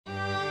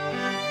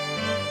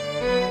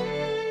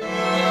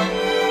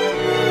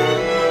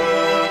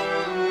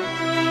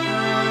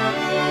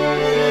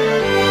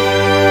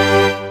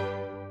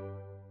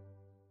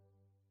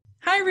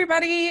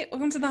everybody.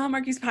 Welcome to the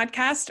Hallmarkies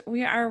podcast.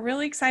 We are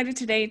really excited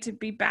today to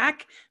be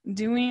back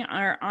doing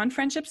our On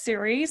Friendship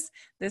series.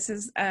 This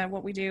is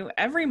what we do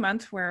every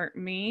month where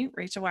me,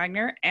 Rachel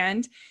Wagner,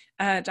 and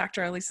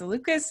Dr. Elisa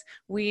Lucas,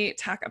 we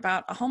talk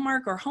about a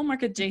Hallmark or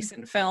Hallmark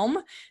adjacent film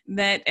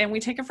and we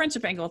take a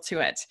friendship angle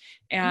to it.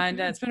 And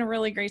it's been a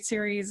really great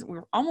series.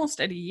 We're almost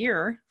at a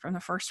year from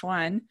the first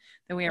one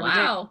that we ever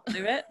did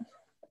do it.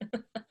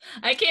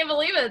 I can't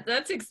believe it.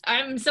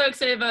 I'm so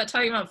excited about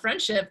talking about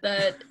friendship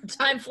that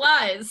time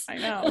flies. I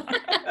know.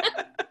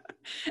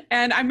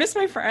 And I miss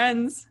my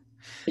friends.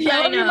 Yeah,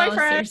 I love you, my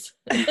friends.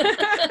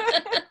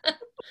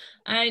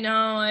 I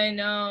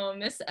know.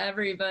 Miss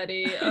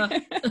everybody.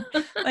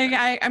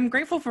 I'm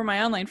grateful for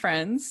my online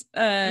friends,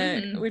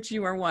 which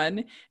you are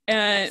one.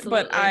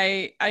 But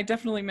I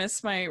definitely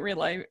miss my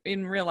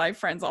real life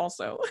friends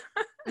also.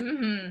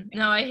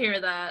 No, I hear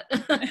that.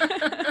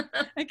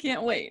 I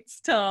can't wait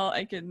till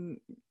I can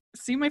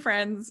see my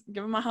friends,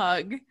 give them a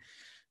hug.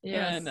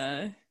 Yes.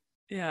 And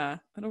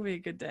it'll be a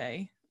good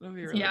day. It'll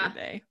be a really good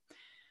day.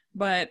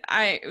 But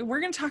we're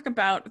going to talk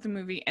about the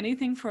movie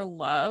Anything for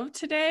Love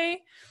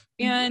today.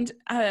 And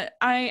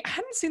I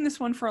hadn't seen this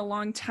one for a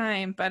long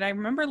time, but I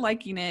remember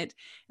liking it.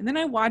 And then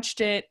I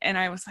watched it and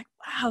I was like,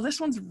 wow, this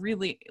one's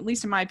really, at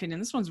least in my opinion,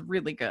 this one's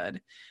really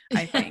good,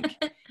 I think.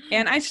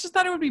 And I just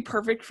thought it would be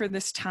perfect for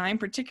this time,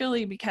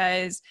 particularly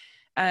because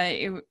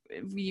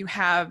you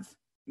have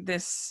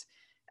this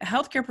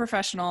healthcare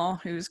professional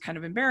who's kind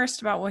of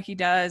embarrassed about what he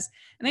does.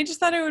 And I just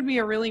thought it would be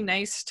a really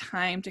nice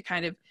time to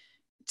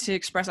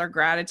express our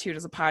gratitude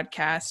as a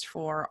podcast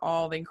for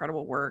all the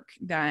incredible work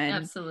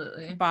done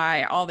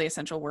by all the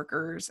essential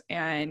workers.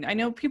 And I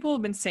know people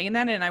have been saying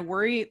that, and I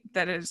worry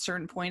that at a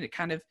certain point it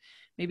kind of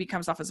maybe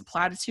comes off as a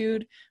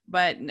platitude,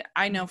 but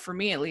I know for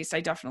me, at least,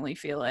 I definitely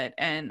feel it.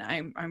 And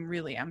I'm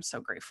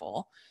so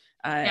grateful.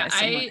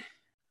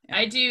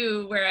 I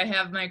do, where I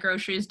have my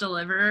groceries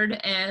delivered,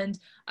 and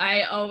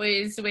I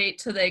always wait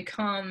till they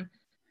come,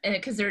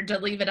 because they're to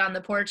leave it on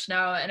the porch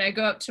now. And I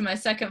go up to my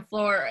second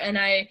floor, and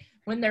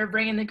when they're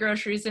bringing the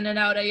groceries in and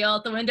out, I yell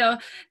at the window,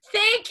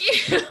 "Thank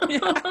you! Yeah.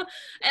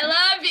 I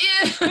love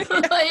you!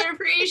 Yeah. I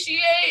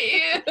appreciate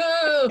you!"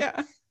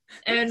 Yeah.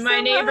 And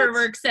my neighbor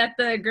works at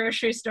the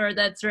grocery store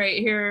that's right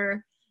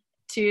here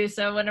too.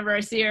 So whenever I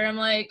see her, I'm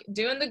like,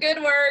 doing the good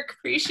work,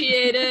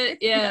 appreciate it.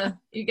 Yeah.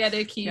 You got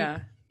to keep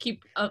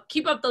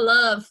up the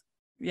love.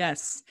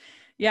 Yes.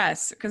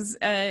 Because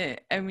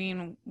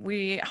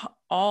we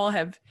all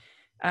have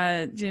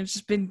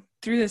just been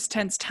through this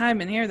tense time,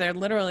 and here they're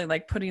literally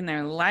like putting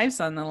their lives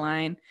on the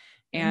line.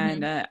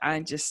 And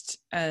I'm just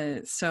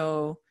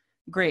so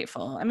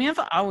grateful. I mean,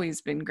 I've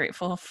always been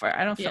grateful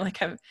I don't feel like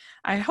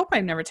I hope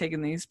I've never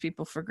taken these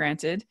people for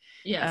granted.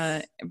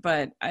 Yes.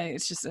 But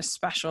it's just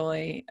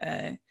especially,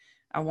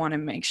 I want to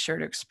make sure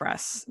to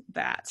express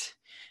that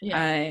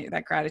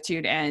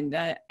gratitude. And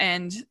I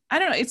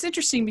don't know, it's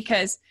interesting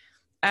because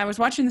I was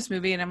watching this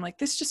movie and I'm like,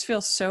 this just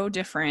feels so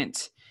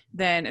different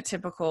than a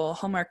typical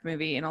Hallmark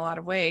movie in a lot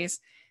of ways.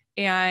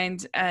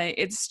 And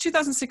it's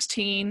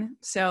 2016,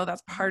 so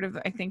that's part of,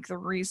 I think, the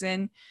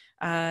reason.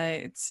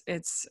 It's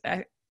it's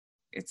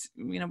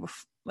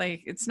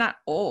not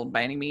old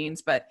by any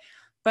means, but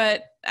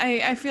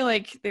I feel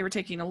like they were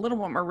taking a little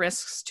bit more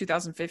risks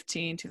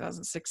 2015,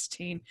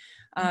 2016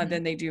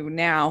 than they do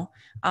now.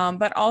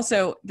 But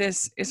also,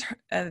 this is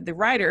the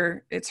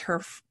writer. It's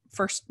her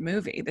first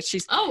movie that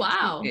she's. Oh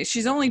wow!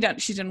 She's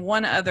done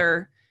one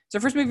other. It's her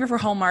first movie for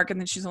Hallmark, and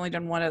then she's only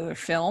done one other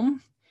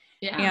film.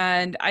 Yeah.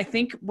 And I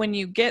think when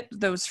you get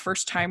those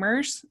first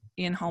timers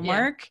in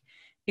Hallmark,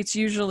 it's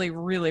usually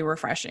really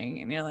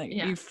refreshing, and you're like,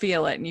 you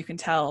feel it, and you can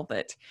tell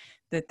that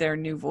they're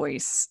new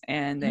voice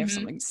and they have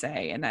something to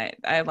say, and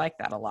I like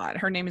that a lot.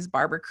 Her name is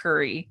Barbara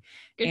Curry.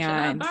 Good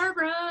job,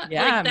 Barbara.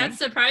 Yeah, that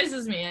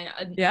surprises me.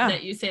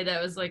 That you say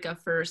that was like a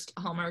first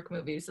Hallmark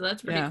movie, so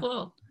that's pretty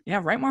cool.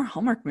 Yeah, write more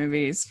Hallmark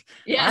movies.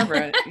 Yeah,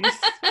 Barbara,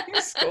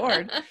 you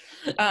scored.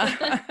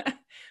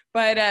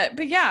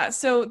 But yeah,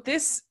 so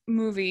this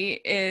movie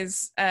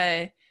is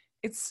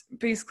it's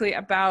basically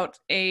about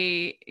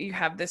you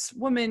have this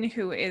woman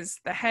who is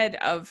the head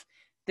of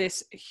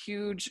this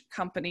huge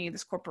company,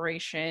 this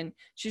corporation.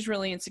 She's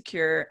really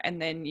insecure.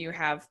 And then you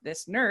have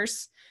this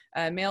nurse,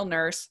 male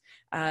nurse,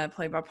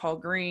 played by Paul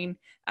Green.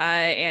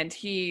 And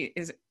he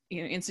is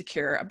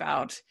insecure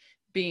about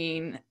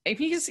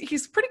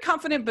he's pretty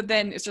confident, but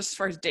then it's just as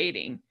far as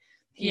dating,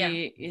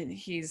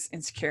 he's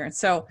insecure. And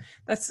so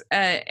that's,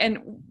 and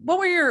what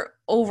were your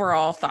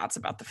overall thoughts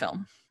about the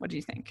film? What do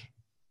you think?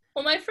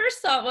 Well, my first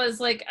thought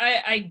was like,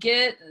 I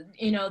get,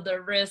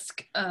 the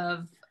risk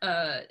of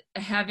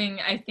having,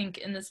 I think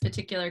in this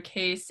particular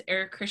case,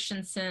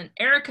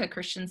 Erica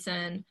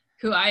Christensen,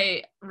 who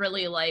I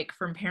really like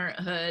from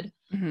Parenthood,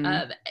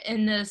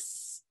 in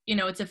this,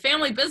 it's a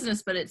family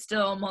business, but it's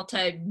still a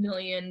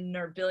multi-million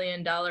or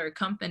billion-dollar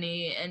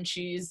company, and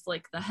she's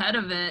like the head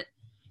of it.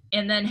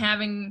 And then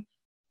having,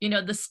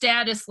 the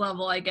status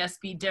level, I guess,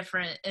 be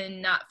different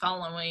and not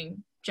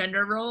following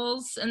gender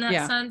roles in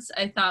that sense,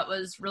 I thought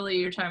was really,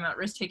 you're talking about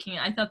risk taking.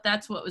 I thought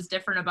that's what was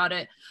different about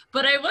it.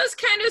 But I was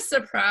kind of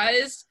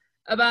surprised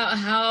about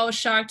how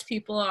shocked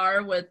people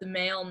are with the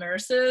male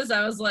nurses.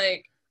 I was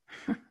like,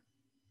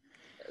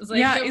 have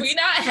we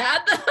not had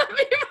them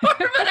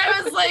before? But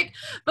I was like,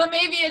 but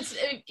maybe it's,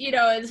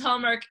 it's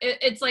Hallmark.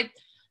 It's like,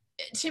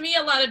 to me,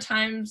 a lot of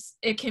times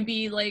it can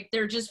be like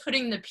they're just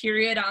putting the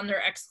period on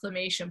their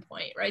exclamation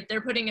point, right?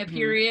 They're putting a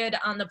period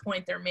on the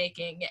point they're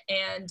making.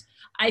 And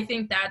I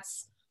think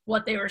that's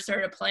what they were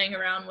sort of playing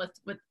around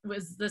with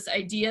was this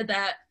idea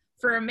that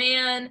for a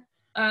man,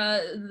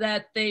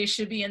 that they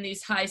should be in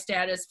these high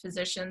status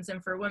positions,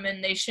 and for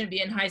women they shouldn't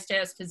be in high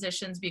status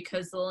positions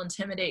because they'll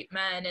intimidate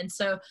men. And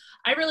so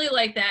I really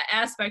like that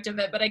aspect of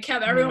it, but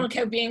everyone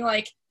kept being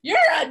like, you're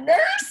a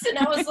nurse, and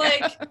I was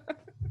like,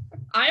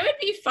 I would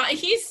be fine.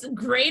 He's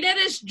great at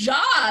his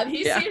job.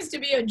 He seems to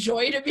be a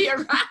joy to be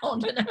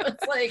around. And I was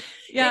like,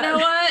 you know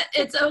what?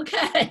 It's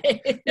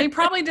okay. They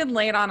probably did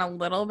lay it on a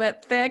little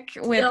bit thick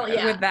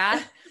with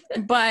that.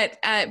 But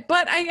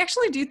I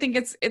actually do think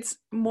it's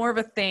more of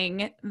a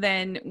thing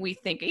than we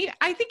think.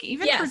 I think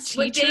even for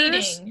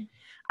teachers,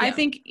 I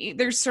think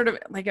there's sort of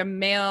like a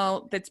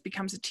male that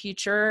becomes a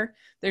teacher.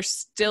 There's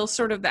still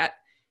sort of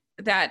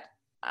that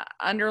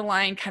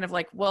underlying kind of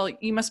like, well,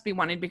 you must be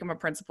wanting to become a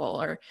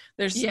principal, or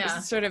there's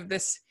sort of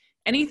this,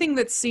 anything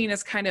that's seen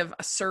as kind of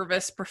a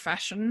service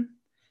profession,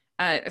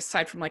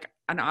 aside from like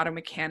an auto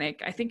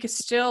mechanic, I think is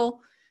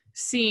still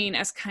seen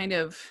as kind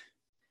of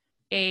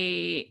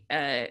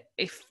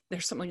if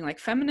there's something like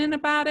feminine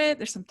about it.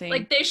 There's something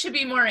like they should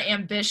be more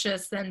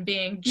ambitious than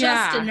being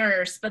just a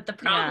nurse. But the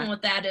problem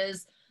with that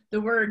is the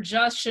word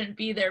just shouldn't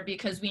be there,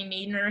 because we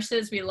need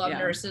nurses. We love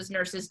nurses.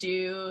 Nurses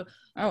do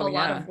a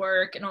lot of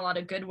work and a lot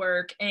of good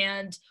work.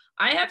 And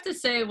I have to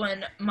say,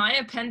 when my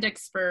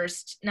appendix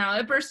burst, now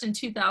it burst in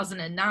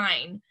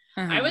 2009,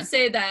 I would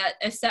say that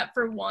except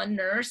for one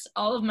nurse,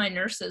 all of my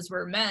nurses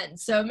were men.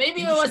 So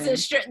maybe it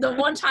wasn't the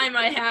one time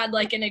I had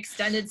like an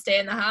extended stay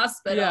in the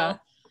hospital,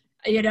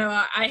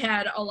 I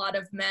had a lot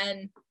of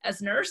men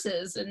as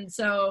nurses. And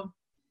so,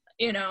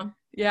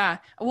 Yeah.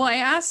 Well, I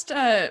asked,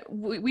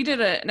 we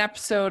did an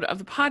episode of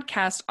the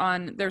podcast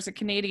on, there's a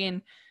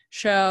Canadian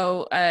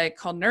show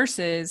called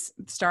Nurses,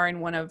 starring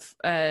one of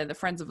the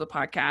friends of the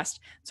podcast.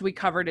 So we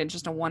covered in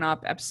just a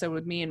one-up episode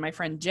with me and my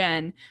friend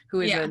Jen, who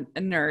is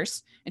a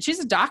nurse, and she's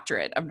a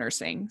doctorate of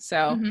nursing.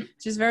 So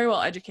she's very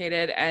well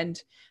educated.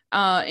 And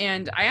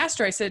I asked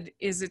her, I said,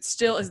 is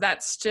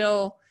that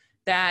still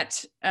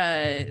that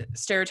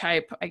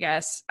stereotype, I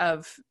guess,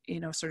 of,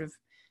 sort of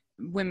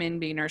women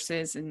being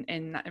nurses,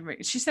 and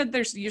she said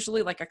there's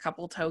usually like a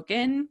couple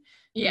token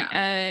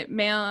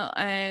male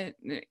in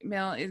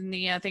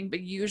the thing, but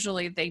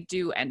usually they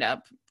do end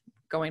up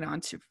going on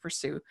to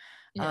pursue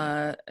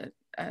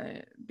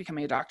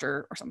becoming a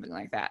doctor or something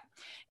like that.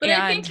 But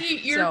I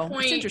think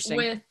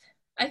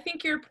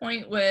your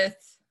point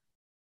with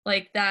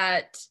like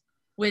that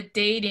with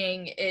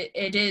dating,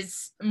 it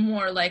is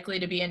more likely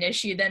to be an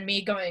issue than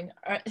me going,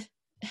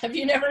 have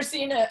you never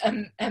seen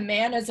a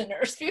man as a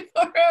nurse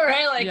before?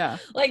 Right?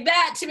 Like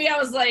that to me, I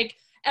was like,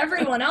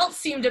 everyone else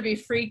seemed to be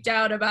freaked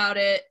out about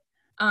it.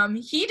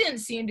 He didn't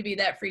seem to be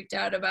that freaked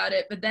out about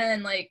it, but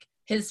then like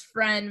his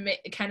friend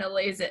kind of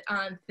lays it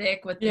on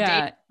thick with the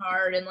dating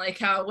part, and like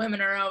how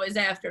women are always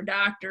after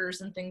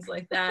doctors and things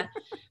like that.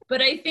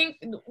 But I think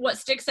what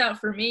sticks out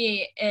for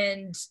me,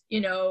 and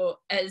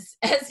as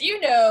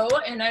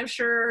and I'm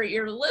sure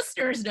your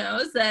listeners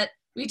knows, that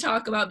we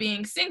talk about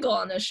being single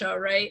on this show,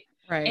 right?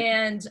 Right.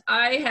 And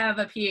I have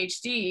a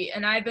PhD,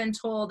 and I've been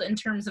told in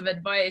terms of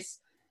advice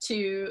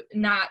to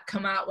not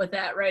come out with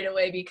that right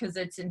away because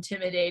it's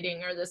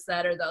intimidating or this,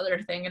 that, or the other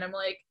thing. And I'm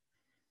like,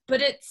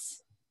 but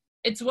it's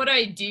what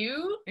I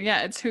do.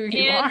 Yeah, it's who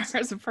you are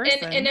as a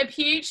person. And a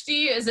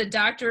PhD is a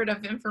doctorate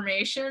of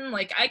information.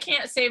 Like, I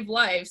can't save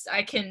lives.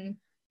 I can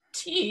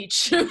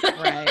teach.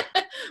 Right.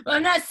 Well,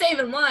 I'm not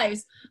saving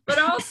lives, but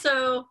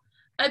also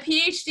a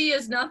PhD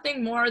is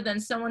nothing more than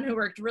someone who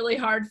worked really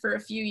hard for a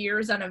few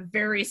years on a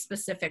very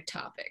specific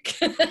topic.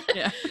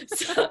 Yeah.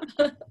 So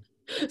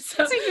it's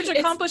a huge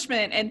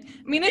accomplishment. And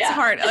I mean, it's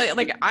hard.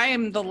 Like, I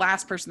am the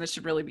last person that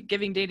should really be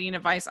giving dating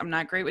advice. I'm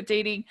not great with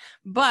dating,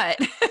 but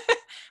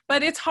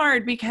it's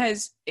hard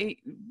because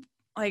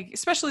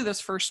especially those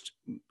first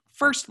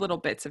little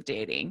bits of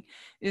dating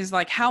is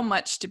like how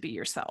much to be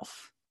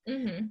yourself,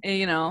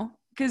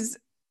 because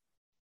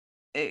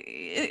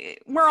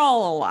we're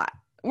all a lot.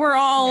 We're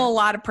all a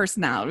lot of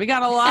personality. We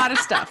got a lot of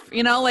stuff,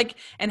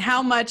 and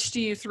how much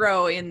do you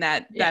throw in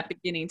that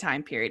beginning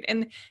time period?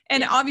 And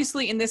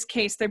obviously in this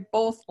case, they're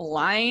both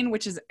lying,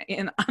 which is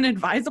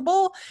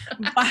unadvisable,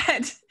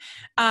 but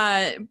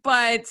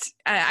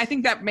I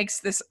think that makes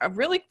this a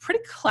really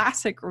pretty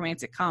classic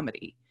romantic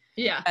comedy.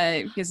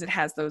 Yeah. Because it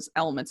has those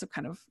elements of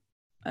kind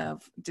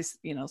of just,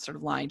 sort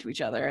of lying to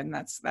each other. And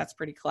that's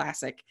pretty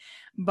classic.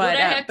 But what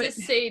I have to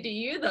say to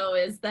you though,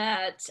 is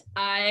that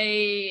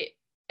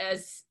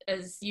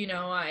as you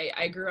know,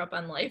 I grew up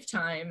on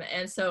Lifetime,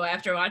 and so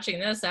after watching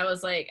this, I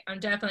was like, I'm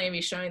definitely gonna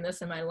be showing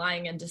this in my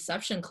lying and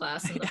deception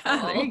class in the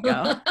fall. There you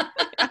go.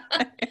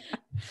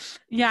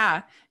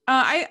 Yeah,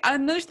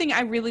 Another thing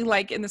I really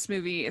like in this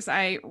movie is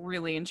I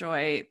really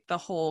enjoy the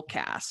whole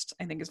cast.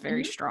 I think is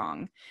very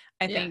strong.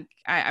 I think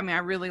I mean I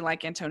really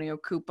like Antonio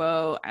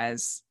Cupo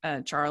as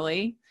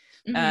Charlie.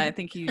 I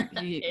think he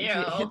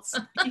hits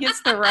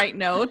the right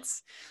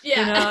notes. Yeah,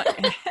 you know?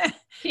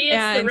 He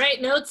hits the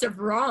right notes of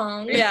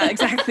wrong. Yeah,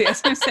 exactly.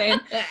 That's what I'm saying.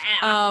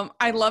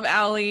 I love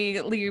Ali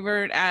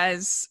Liebert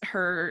as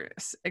her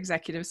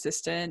executive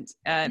assistant.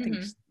 I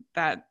think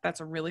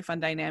that's a really fun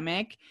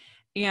dynamic.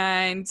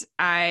 And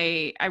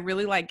I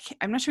really like,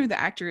 I'm not sure who the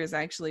actor is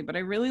actually, but I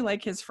really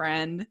like his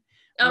friend.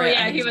 Oh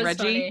yeah, he was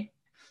Reggie. Funny.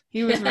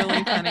 He was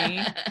really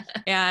funny.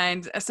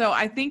 And so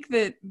I think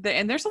that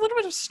and there's a little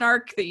bit of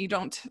snark that you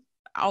don't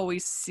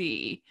always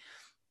see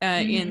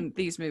in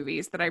these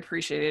movies that I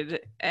appreciated.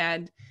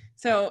 And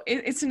so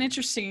it's an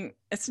interesting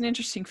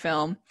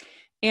film.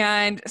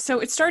 And so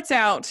it starts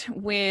out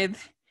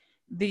with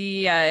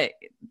we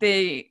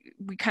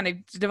kind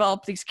of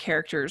develop these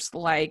characters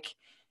like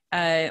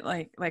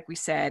we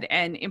said,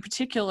 and in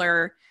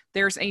particular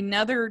there's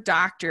another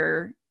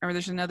doctor, or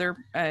there's another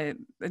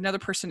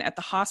person at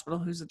the hospital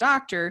who's a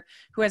doctor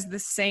who has the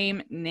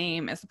same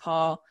name as the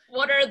Paul.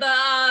 What are the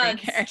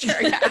odds?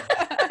 Character, yeah.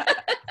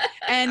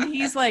 And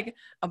he's like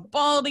a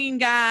balding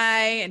guy,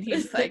 and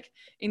he's like,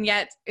 and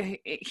yet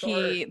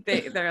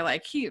they're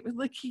like, he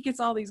gets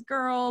all these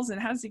girls,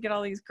 and how does he get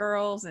all these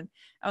girls? And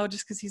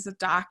just because he's a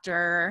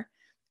doctor.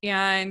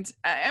 And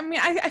I mean,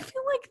 I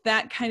feel like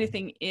that kind of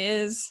thing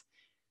is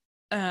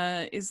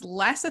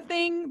less a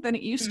thing than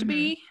it used to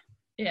be.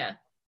 Yeah.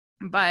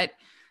 But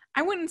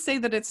I wouldn't say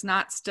that it's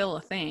not still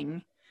a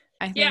thing.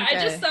 I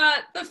just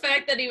thought the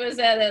fact that he was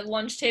at a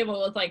lunch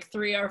table with like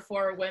 3 or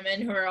 4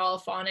 women who are all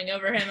fawning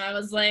over him, I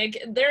was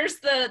like, there's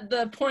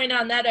the point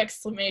on that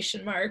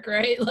exclamation mark,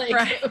 right? Like,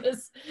 right. I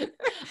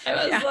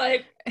was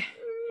like, I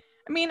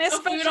mean,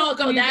 especially we don't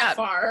go that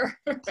far.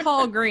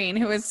 Paul Green,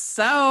 who is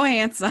so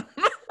handsome.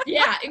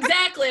 Yeah,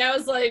 exactly. I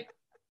was like,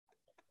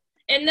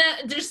 and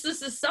that there's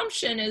this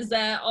assumption is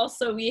that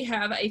also we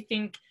have, I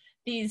think,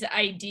 these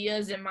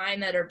ideas in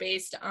mind that are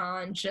based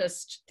on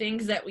just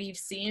things that we've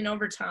seen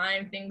over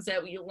time, things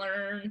that we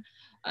learn,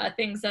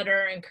 things that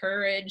are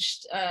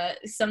encouraged,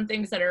 some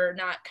things that are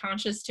not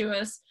conscious to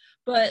us,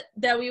 but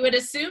that we would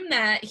assume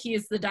that he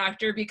is the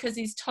doctor because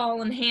he's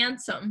tall and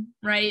handsome,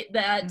 right?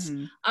 That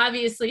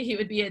obviously he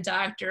would be a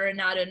doctor and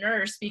not a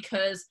nurse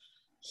because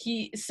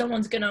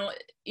someone's gonna,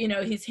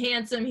 he's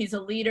handsome, he's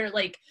a leader.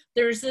 Like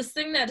there's this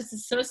thing that is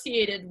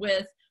associated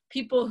with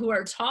people who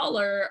are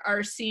taller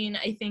are seen,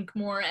 I think,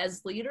 more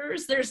as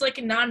leaders. There's like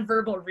a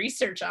nonverbal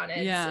research on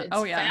it. Yeah.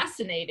 It's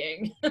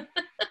fascinating.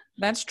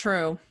 That's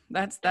true.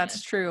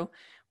 That's true.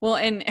 Well,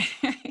 and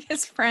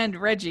his friend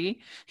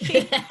Reggie,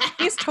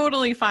 he's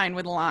totally fine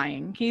with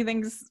lying. He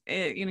thinks,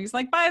 he's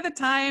like, by the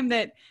time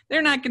that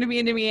they're not going to be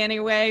into me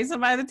anyway, so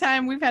by the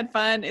time we've had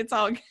fun, it's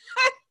all good.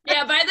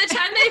 Yeah, by the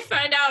time they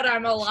find out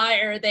I'm a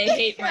liar, they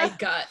hate my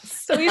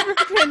guts. So he's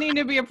pretending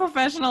to be a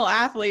professional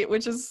athlete,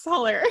 which is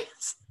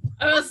hilarious.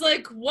 I was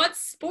like, what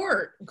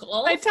sport?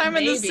 Golf? My time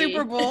in the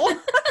Super Bowl.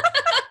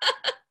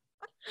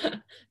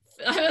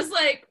 I was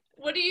like,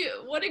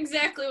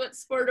 what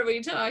sport are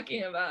we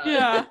talking about?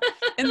 Yeah.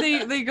 And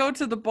they go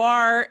to the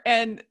bar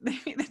and they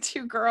meet the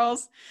 2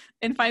 girls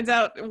and finds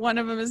out one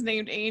of them is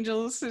named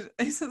Angel. So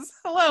he says,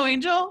 "Hello,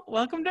 Angel.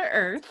 Welcome to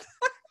Earth."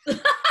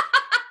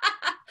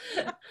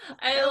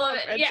 I love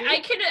it. Reggie. Yeah,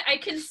 I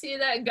can see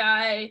that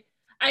guy.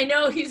 I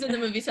know he's in the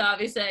movie, so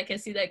obviously I can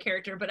see that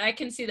character, but I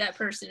can see that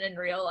person in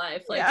real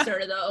life, like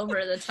sort of the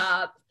over the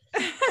top,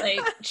 like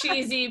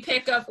cheesy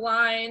pickup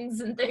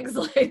lines and things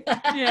like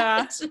that.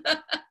 Yeah.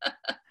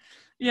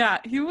 Yeah,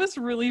 he was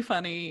really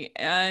funny.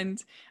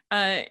 And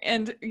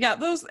yeah,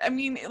 those, I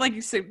mean, like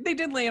you said, they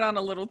did lay it on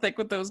a little thick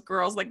with those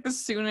girls. Like the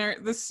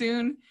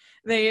soon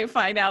they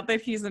find out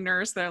that he's a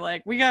nurse, they're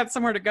like, we got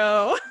somewhere to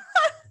go.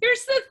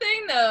 Here's the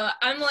thing though,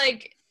 I'm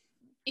like,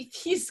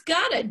 he's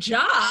got a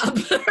job.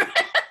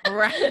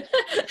 Right.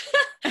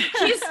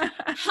 He's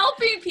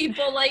helping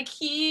people. Like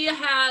he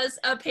has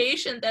a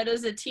patient that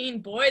is a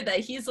teen boy that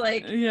he's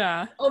like,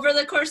 over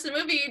the course of the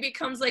movie, he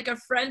becomes like a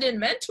friend and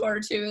mentor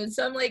to. And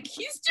so I'm like,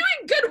 he's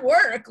doing good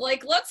work.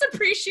 Like, let's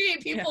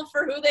appreciate people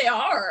for who they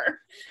are.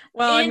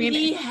 Well, and I mean,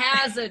 he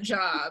has a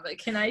job.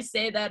 Can I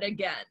say that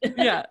again?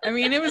 Yeah. I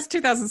mean, it was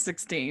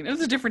 2016. It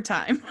was a different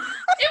time.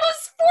 It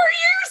was 4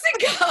 years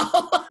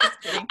ago.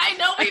 I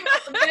know we've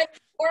been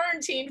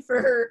quarantined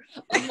for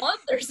a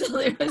month or so.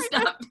 It was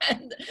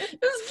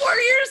 4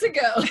 years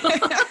ago.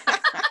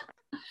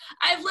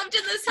 I've lived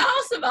in this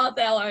house about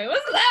that long. It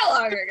wasn't that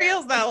long ago. It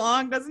feels that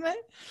long, doesn't it?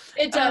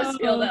 It does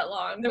feel that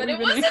long, but it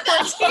wasn't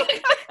that long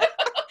ago.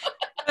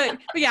 But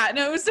yeah,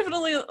 no, it was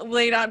definitely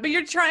laid on. But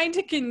you're trying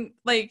to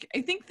I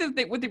think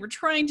that what they were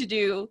trying to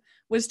do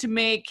was to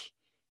make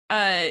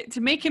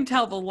him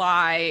tell the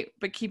lie,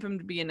 but keep him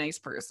to be a nice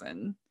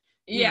person.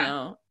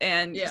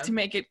 And to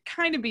make it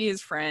kind of be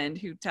his friend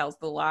who tells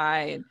the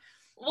lie.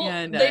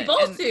 They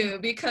both do,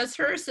 because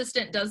her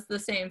assistant does the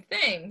same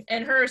thing,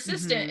 and her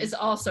assistant is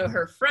also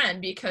her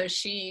friend because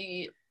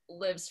she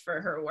lives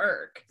for her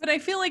work. But I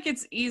feel like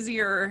it's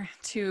easier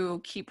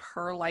to keep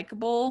her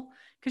likable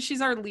because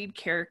she's our lead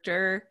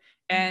character,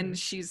 and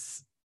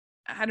she's,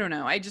 I don't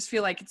know, I just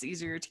feel like it's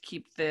easier to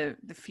keep the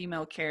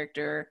female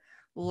character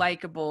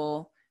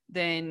likable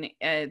than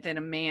a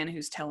man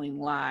who's telling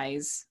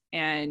lies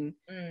and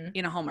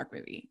in a Hallmark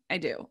movie. I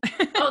do.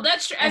 Oh,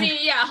 that's true. I mean,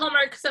 yeah,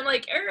 Hallmark, because I'm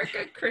like,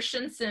 Erika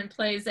Christensen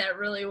plays that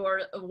really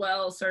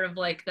well, sort of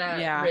like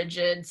that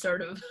rigid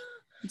sort of.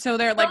 So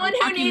they're like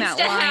walking that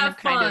line of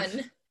kind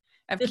fun.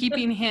 of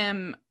keeping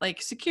him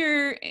like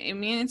secure, I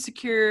mean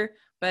insecure,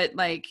 but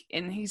like,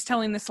 and he's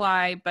telling this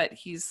lie, but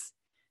he's,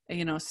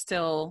 you know,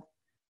 still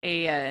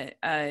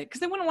because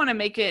they wouldn't want to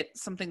make it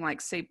something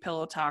like, say,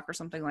 Pillow Talk or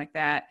something like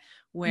that,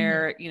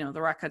 where you know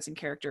the Rock Hudson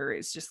character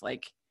is just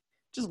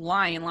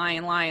lying,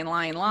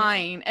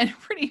 and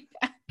pretty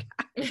bad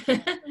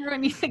guy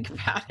when you think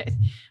about it.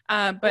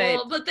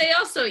 But they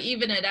also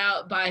even it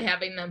out by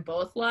having them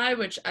both lie,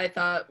 which I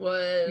thought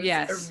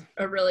was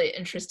a really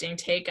interesting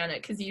take on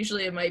it, because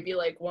usually it might be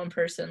like one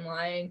person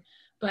lying,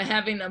 but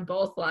having them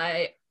both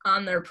lie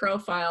on their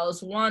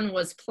profiles, one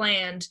was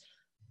planned,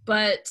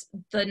 but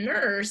the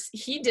nurse,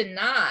 he did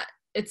not.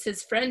 It's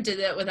his friend did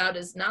it without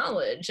his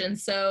knowledge. And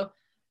so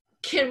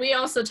can we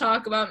also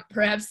talk about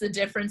perhaps the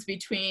difference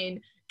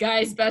between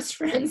guys' best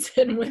friends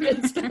and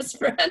women's best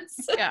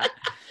friends? Yeah.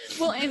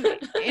 Well, and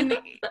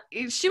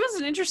she was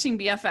an interesting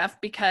BFF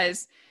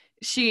because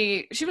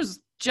she was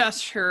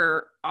just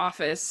her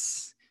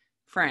office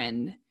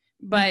friend,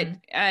 but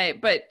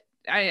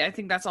I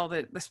think that's all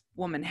that this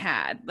woman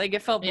had. Like,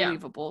 it felt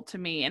believable to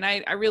me, and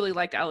I really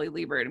liked Allie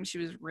Liebert. I mean, she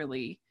was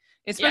really,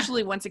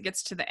 especially once it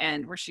gets to the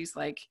end where she's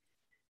like,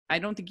 I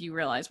don't think you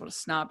realize what a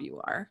snob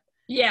you are.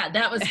 Yeah,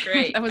 that was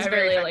great. That was I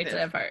very really liked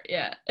that part.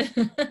 Yeah.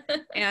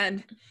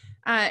 And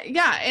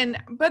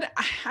but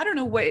I don't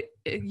know what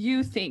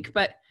you think,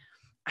 but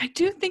I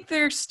do think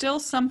there's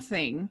still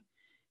something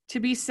to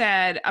be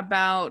said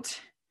about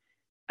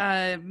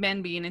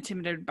men being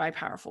intimidated by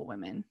powerful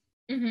women.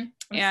 And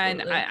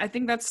I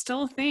think that's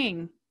still a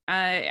thing.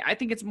 I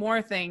think it's more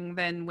a thing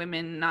than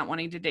women not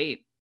wanting to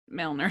date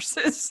male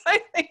nurses.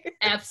 I think.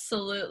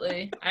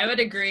 Absolutely. I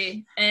would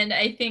agree. And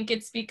I think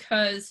it's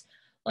because,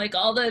 like,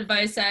 all the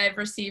advice I've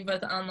received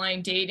with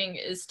online dating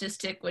is to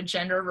stick with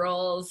gender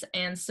roles.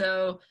 And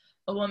so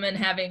a woman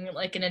having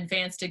like an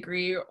advanced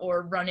degree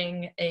or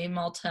running a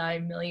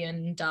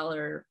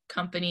multi-million-dollar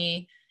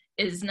company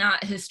is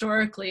not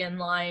historically in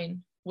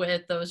line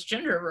with those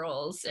gender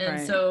roles.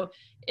 And so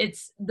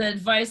it's the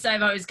advice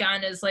I've always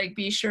gotten is like,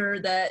 be sure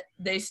that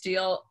they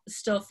still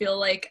feel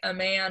like a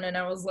man. And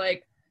I was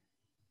like,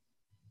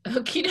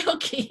 okie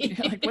dokie.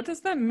 You're like, what does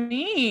that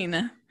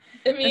mean?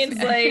 It means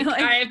like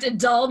I have to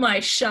dull my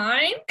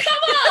shine?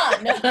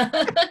 Come on!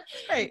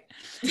 Right.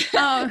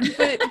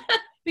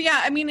 But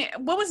yeah, I mean,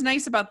 what was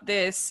nice about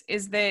this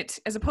is that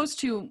as opposed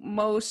to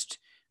most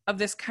of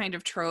this kind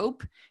of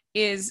trope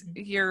is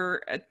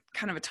you're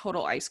kind of a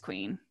total ice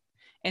queen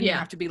and you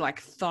have to be like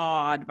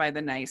thawed by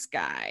the nice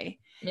guy.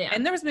 Yeah.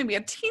 And there was maybe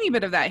a teeny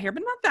bit of that here,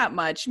 but not that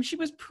much. I mean, she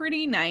was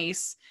pretty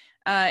nice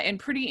and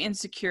pretty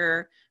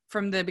insecure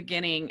from the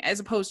beginning,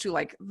 as opposed to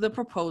like The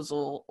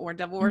Proposal or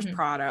Devil Wears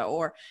Prada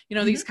or, you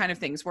know, these kind of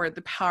things where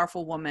the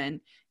powerful woman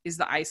is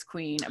the ice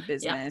queen of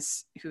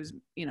business who's,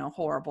 you know,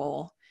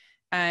 horrible.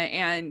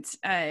 And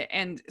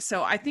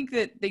so I think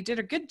that they did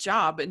a good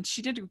job, and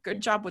she did a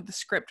good job with the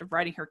script of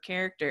writing her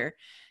character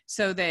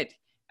so that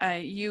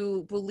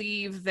you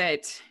believe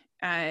that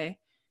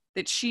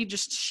she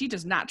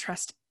does not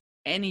trust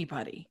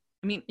anybody.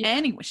 I mean,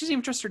 anyone. She doesn't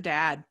even trust her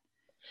dad.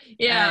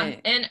 Yeah,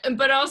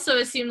 but also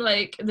it seemed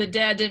like the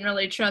dad didn't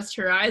really trust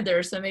her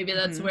either, so maybe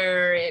that's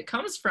where it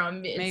comes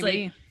from. It's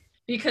maybe. Like,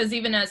 because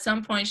even at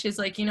some point she's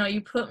like, you know, you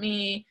put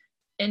me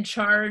in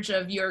charge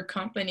of your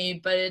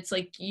company, but it's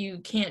like you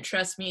can't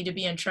trust me to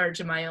be in charge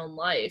of my own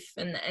life.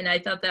 And I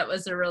thought that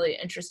was a really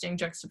interesting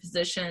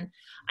juxtaposition.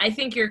 I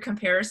think your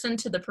comparison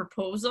to The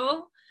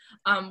Proposal,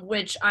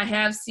 which I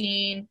have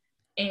seen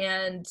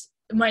and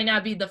might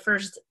not be the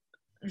first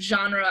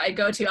genre I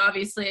go to.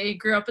 Obviously, I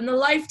grew up in the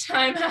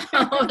Lifetime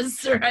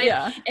house, right?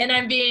 Yeah. And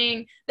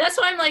that's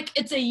why I'm like,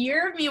 it's a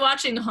year of me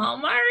watching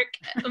Hallmark.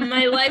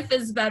 My life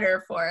is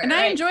better for it. And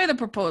I enjoy The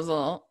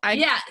Proposal. I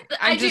do,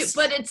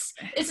 but it's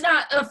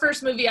not a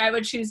first movie I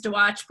would choose to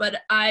watch,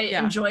 but I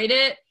enjoyed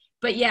it.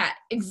 But yeah,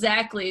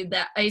 exactly,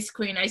 that ice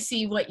queen. I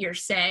see what you're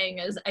saying,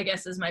 I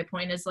guess is my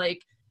point, is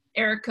like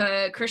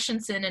Erika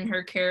Christensen and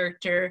her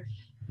character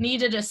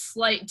needed a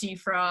slight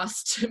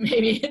defrost,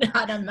 maybe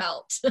not a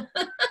melt.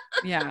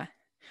 Yeah.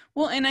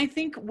 Well, and I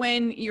think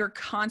when you're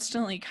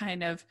constantly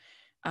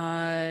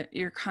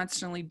you're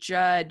constantly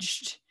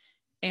judged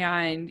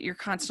and you're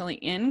constantly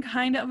in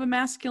kind of a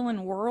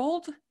masculine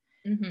world,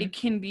 it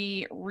can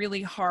be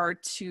really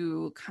hard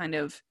to kind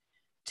of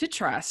to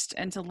trust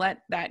and to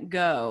let that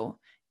go.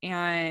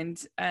 And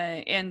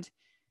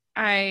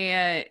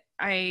I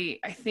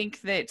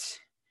think that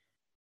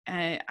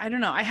I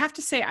don't know. I have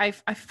to say I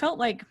felt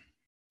like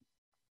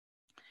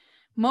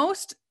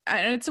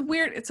and it's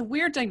a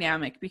weird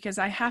dynamic, because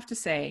I have to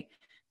say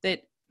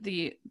that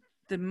the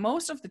the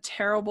most of the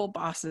terrible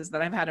bosses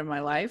that I've had in my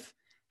life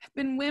have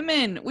been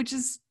women, which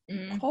is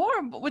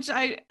horrible, which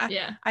I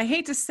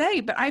hate to say,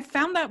 but I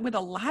found that with a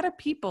lot of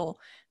people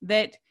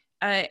that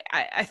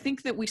I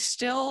think that we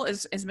still,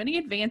 as many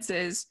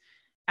advances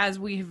as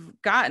we've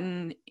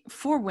gotten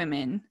for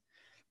women,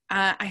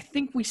 I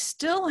think we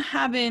still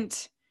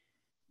haven't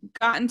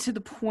gotten to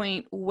the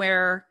point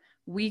where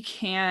we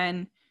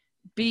can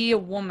be a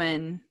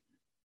woman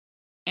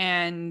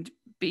and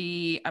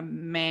be a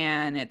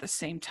man at the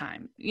same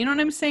time. You know what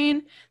I'm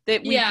saying?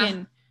 That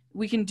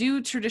we can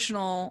do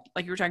traditional,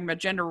 like you were talking about,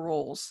 gender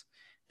roles,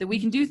 that we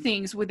can do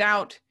things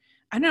without,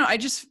 I don't know,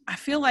 I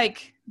feel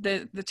like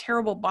the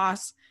terrible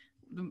boss,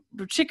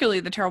 particularly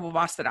the terrible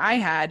boss that I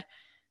had,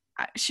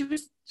 she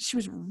was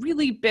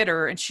really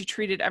bitter and she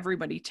treated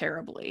everybody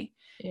terribly.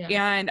 Yeah.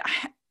 And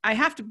I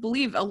have to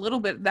believe a little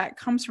bit that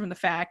comes from the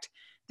fact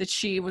that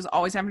she was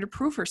always having to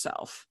prove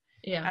herself.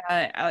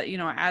 Yeah. You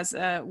know, as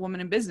a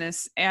woman in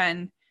business.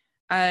 And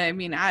I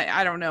mean,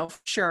 I don't know for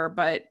sure,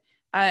 but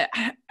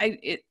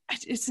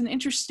it's an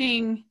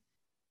interesting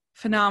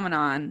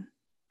phenomenon,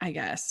 I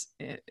guess.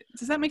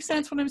 Does that make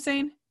sense what I'm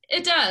saying?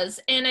 It does.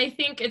 And I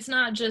think it's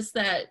not just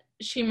that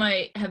she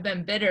might have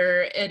been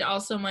bitter. It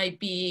also might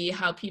be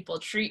how people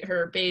treat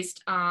her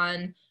based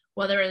on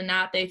whether or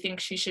not they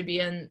think she should be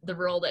in the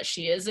role that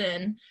she is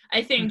in.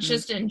 I think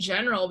just in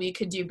general, we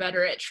could do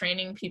better at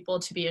training people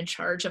to be in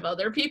charge of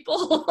other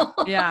people.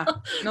 Yeah.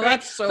 No,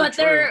 that's so but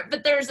true.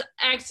 But there's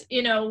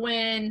you know,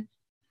 when,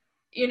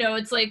 you know,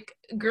 it's like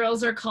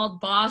girls are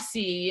called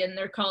bossy and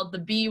they're called the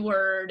B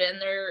word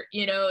and they're,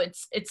 you know,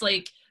 it's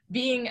like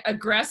being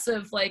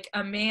aggressive like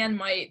a man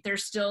might,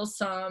 there's still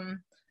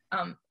some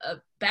a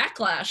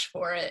backlash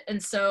for it.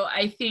 And so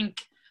I think,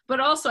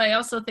 but also I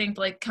also think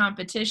like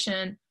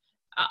competition,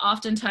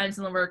 oftentimes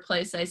in the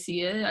workplace I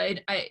see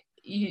it,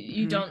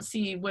 you don't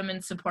see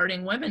women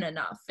supporting women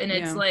enough. And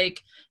it's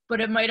like,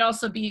 but it might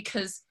also be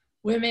because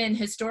women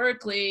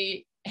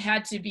historically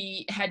had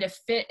to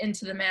fit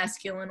into the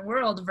masculine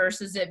world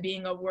versus it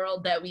being a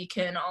world that we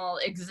can all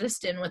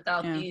exist in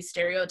without these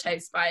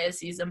stereotypes,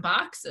 biases, and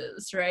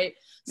boxes, right?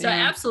 So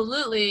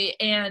absolutely.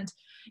 And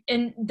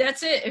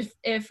that's it.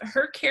 If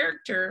her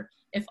character,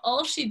 if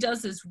all she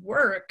does is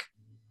work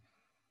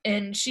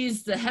and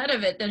she's the head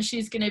of it, then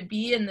she's going to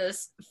be in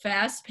this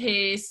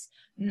fast-paced,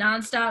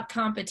 nonstop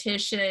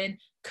competition,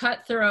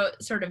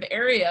 cutthroat sort of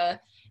area.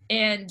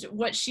 And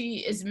what she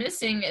is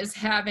missing is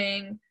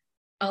having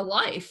a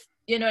life.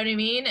 You know what I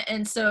mean?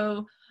 And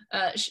so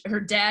her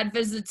dad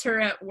visits her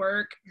at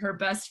work. Her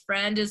best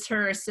friend is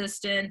her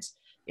assistant.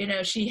 You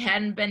know, she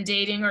hadn't been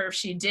dating, or if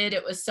she did,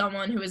 it was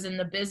someone who was in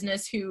the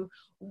business who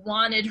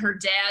wanted her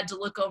dad to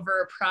look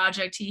over a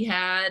project he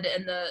had,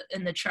 and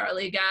the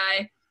Charlie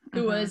guy,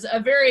 who was a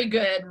very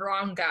good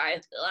wrong guy.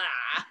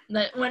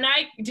 When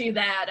I do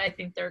that, I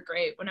think they're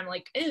great. When I'm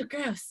like, ew,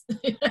 gross.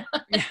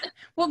 Yeah.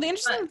 Well, the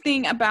interesting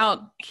thing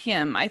about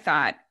him, I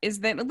thought,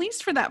 is that at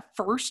least for that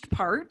first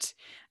part,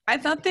 I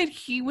thought that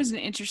he was an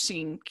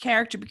interesting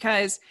character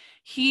because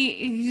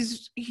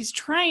he's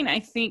trying, I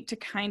think, to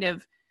kind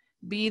of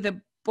be the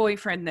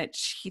boyfriend that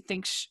he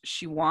thinks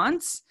she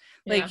wants.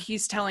 Like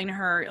he's telling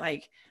her,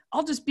 like,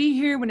 I'll just be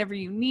here whenever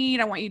you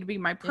need. I want you to be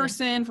my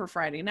person for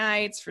Friday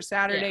nights, for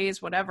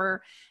Saturdays,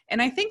 whatever.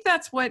 And I think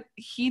that's what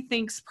he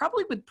thinks,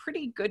 probably with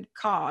pretty good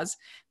cause,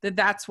 that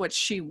that's what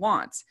she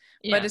wants.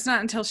 Yeah. But it's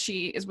not until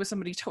she is with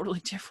somebody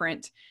totally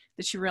different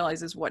that she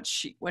realizes what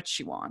she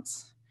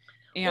wants.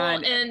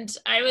 And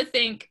I would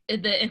think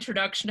the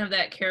introduction of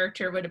that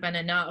character would have been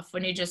enough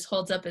when he just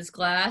holds up his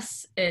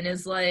glass and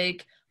is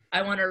like,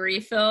 I want a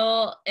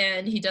refill,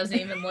 and he doesn't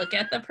even look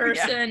at the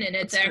person, and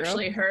it's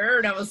actually her.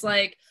 And I was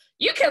like,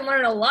 you can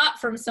learn a lot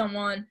from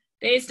someone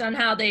based on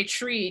how they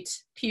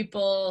treat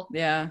people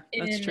in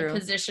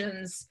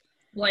positions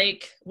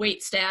like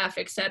wait staff,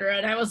 etc.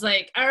 And I was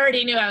like, I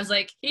already knew. I was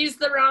like, he's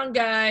the wrong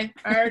guy.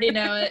 I already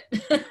know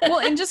it. Well,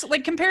 and just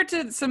like compared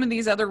to some of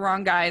these other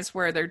wrong guys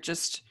where they're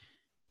just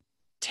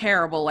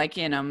terrible, like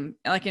in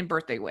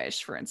Birthday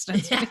Wish, for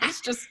instance. It's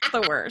just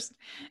the worst.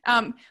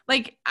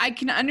 Like I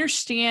can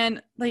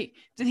understand like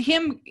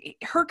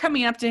her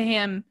coming up to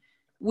him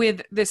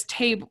with the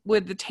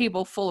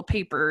table full of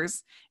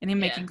papers and him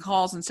making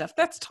calls and stuff.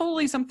 That's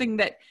totally something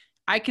that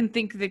I can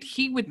think that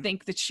he would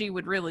think that she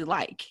would really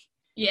like.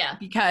 Yeah.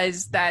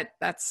 Because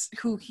that's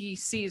who he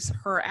sees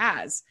her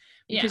as.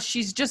 Because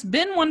she's just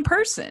been one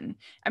person.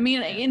 I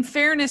mean, in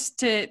fairness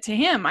to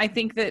him, I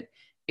think that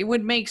it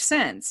would make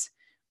sense.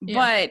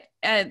 Yeah.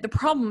 But the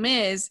problem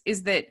is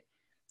that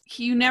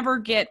you never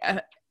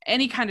get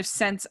any kind of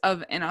sense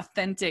of an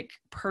authentic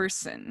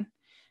person.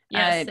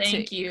 Yes,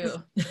 thank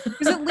you.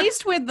 Because at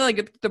least with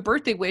the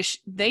Birthday Wish,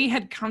 they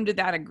had come to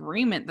that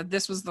agreement that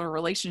this was the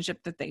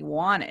relationship that they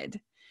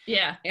wanted.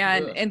 Yeah.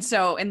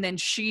 And then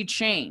she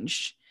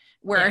changed.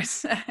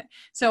 Whereas,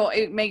 so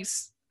it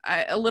makes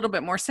a little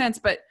bit more sense.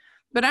 But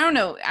I don't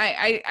know.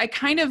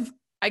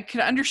 I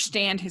could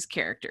understand his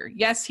character.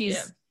 Yes,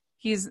 he's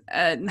he's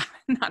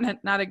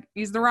not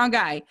he's the wrong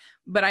guy,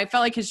 but I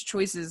felt like his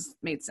choices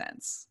made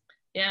sense.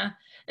 Yeah.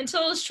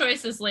 until his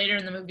choices later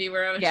in the movie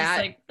where I was just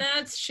like,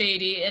 that's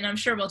shady. And I'm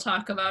sure we'll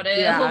talk about it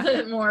a little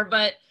bit more.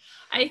 But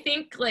I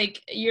think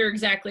like you're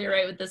exactly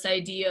right with this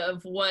idea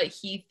of what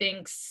he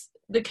thinks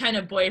the kind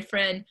of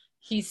boyfriend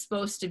he's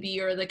supposed to be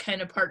or the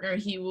kind of partner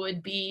he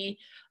would be.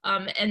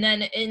 And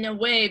then in a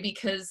way,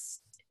 because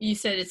you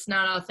said it's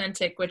not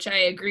authentic, which I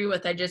agree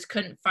with, I just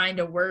couldn't find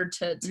a word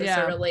to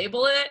sort of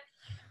label it.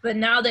 But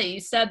now that you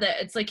said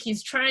that, it's like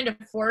he's trying to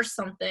force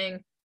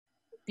something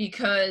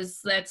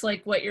because that's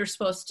like what you're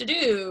supposed to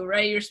do,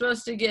 right? You're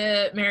supposed to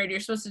get married, you're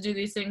supposed to do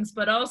these things,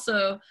 but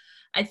also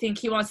I think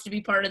he wants to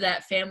be part of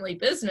that family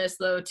business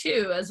though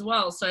too as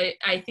well. So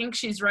I think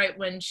she's right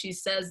when she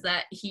says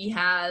that he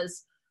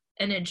has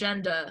an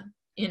agenda,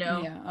 you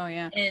know? Yeah. Oh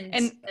yeah.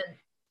 And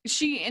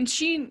she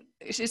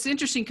it's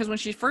interesting because when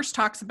she first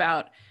talks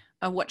about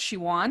what she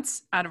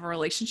wants out of a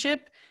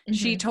relationship,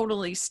 she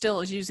totally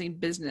still is using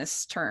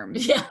business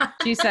terms. Yeah.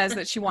 She says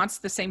that she wants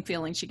the same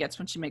feeling she gets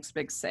when she makes a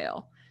big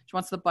sale. She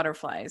wants the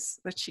butterflies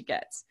that she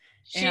gets.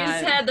 She's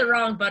had the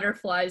wrong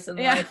butterflies in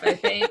life, I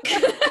think.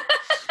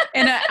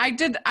 And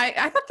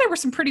I thought there were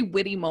some pretty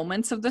witty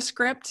moments of the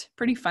script,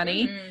 pretty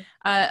funny.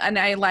 And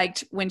I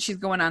liked when she's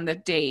going on the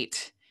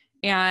date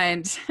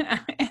and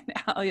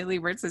Ali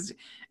Liebert says,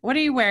 "What are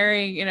you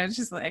wearing?" You know,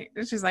 she's like,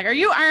 "Are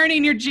you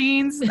ironing your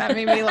jeans?" That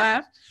made me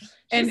laugh.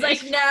 And she's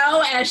like,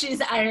 "No," as she's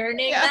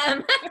ironing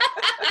them.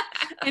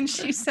 And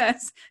she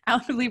says,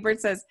 Ali Liebert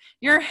says,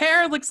 "Your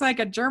hair looks like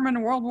a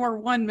German World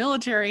War I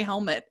military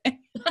helmet, and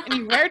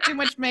you wear too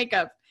much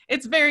makeup.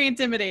 It's very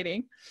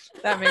intimidating."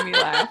 That made me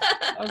laugh.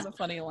 That was a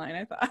funny line,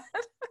 I thought.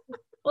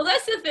 Well,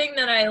 that's the thing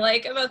that I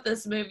like about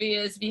this movie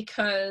is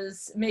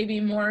because maybe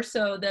more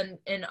so than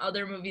in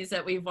other movies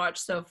that we've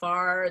watched so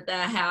far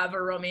that have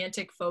a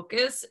romantic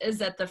focus is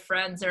that the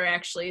friends are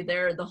actually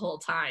there the whole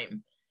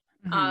time.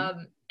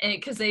 And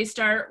because they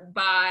start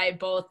by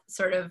both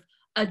sort of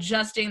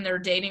adjusting their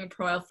dating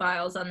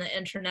profiles on the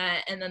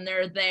internet, and then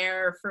they're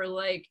there for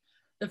like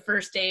the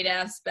first date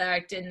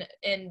aspect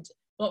and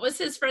what was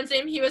his friend's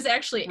name? He was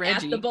actually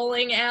Reggie. At the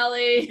bowling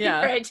alley,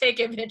 right,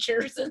 taking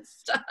pictures and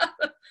stuff.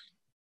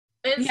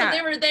 And so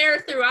they were there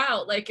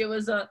throughout. Like it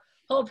was a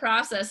whole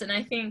process. And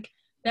I think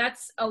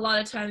that's a lot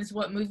of times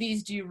what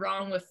movies do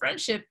wrong with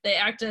friendship. They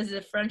act as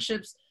if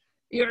friendships,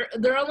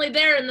 they're only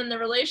there and then the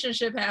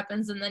relationship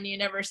happens and then you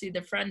never see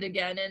the friend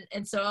again.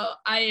 And so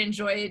I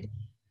enjoyed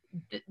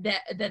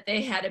that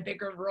they had a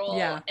bigger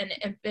role and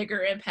a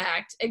bigger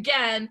impact.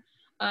 Again,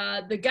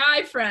 the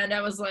guy friend,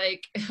 I was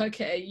like,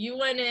 okay, you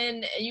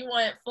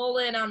went full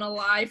in on a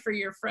lie for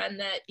your friend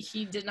that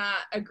he did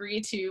not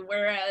agree to,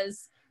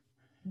 whereas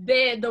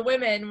the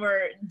women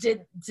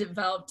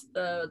developed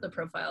the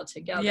profile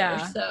together.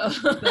 Yeah, so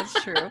that's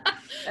true.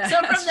 So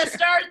from the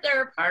start,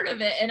 they're a part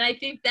of it, and I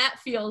think that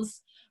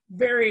feels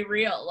very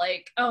real.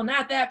 Like, oh,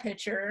 not that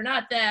picture, or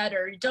not that,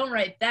 or don't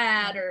write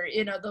that, or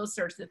those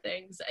sorts of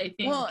things. I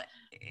think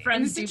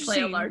friends do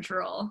play a large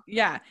role.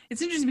 Yeah,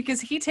 it's interesting because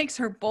he takes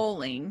her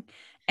bowling,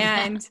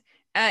 and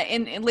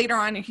and later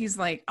on he's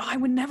like, "Oh, I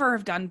would never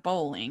have done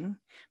bowling,"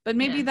 but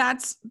maybe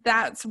that's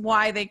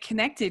why they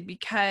connected,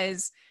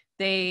 because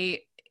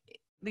they,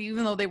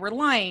 even though they were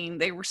lying,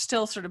 they were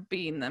still sort of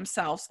being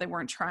themselves. They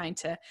weren't trying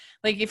to,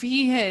 like, if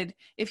he had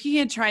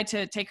tried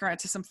to take her out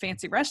to some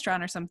fancy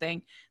restaurant or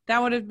something,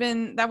 that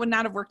would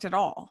not have worked at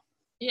all.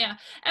 Yeah,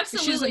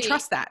 absolutely. She doesn't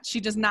trust that. She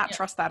does not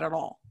trust that at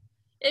all.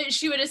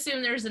 She would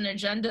assume there's an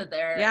agenda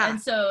there. Yeah.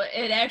 And so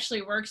it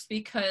actually works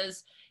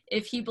because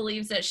if he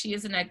believes that she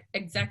is an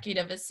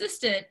executive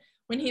assistant,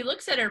 when he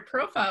looks at her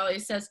profile, he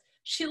says,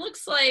 she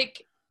looks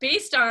like,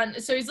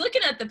 so he's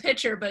looking at the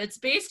picture, but it's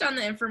based on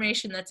the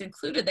information that's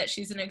included that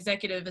she's an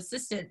executive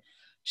assistant.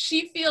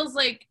 She feels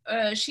like,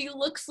 she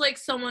looks like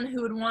someone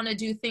who would want to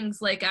do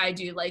things like I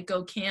do, like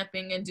go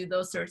camping and do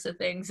those sorts of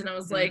things. And I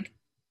was like,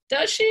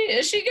 does she?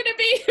 Is she going to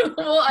be?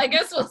 Well, I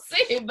guess we'll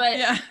see.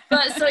 But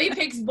but so he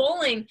picks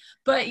bowling.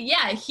 But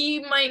yeah, he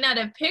might not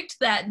have picked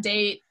that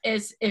date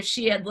as if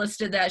she had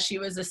listed that she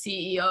was a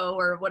CEO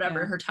or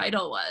whatever her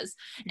title was.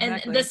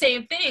 Exactly. And the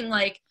same thing,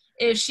 like,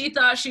 if she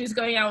thought she was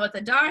going out with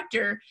a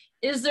doctor,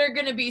 is there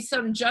going to be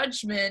some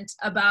judgment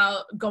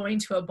about going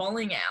to a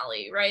bowling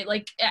alley, right?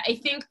 Like, I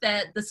think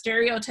that the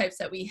stereotypes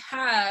that we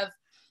have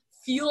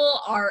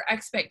fuel our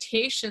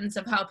expectations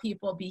of how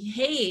people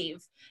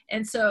behave.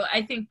 And so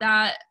I think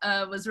that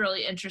was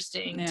really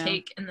interesting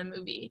take in the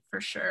movie, for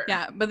sure.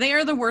 Yeah, but they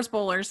are the worst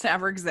bowlers to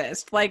ever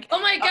exist. Like,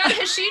 oh my God,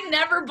 has she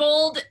never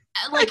bowled?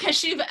 Like, has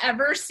she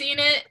ever seen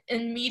it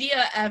in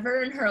media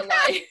ever in her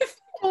life?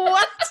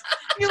 What?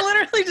 You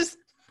literally just...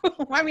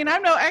 I mean,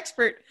 I'm no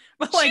expert,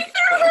 but like, she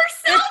threw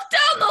herself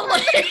down the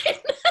lane.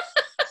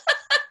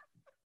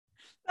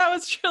 That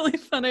was really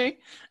funny.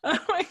 Oh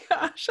my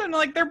gosh. I'm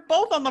like, they're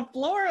both on the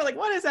floor. Like,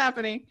 what is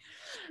happening?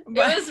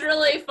 But it was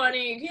really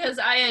funny because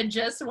I had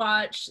just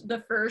watched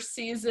the first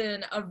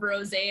season of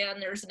Roseanne.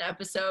 There's an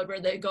episode where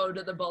they go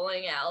to the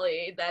bowling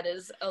alley. That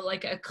is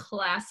like a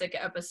classic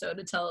episode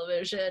of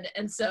television.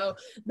 And so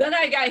then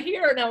I got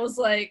here and I was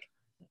like,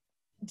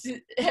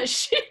 has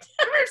she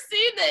never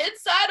seen the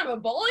inside of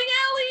a bowling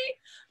alley?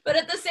 But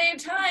at the same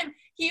time,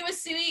 he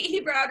was sweet.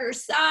 He brought her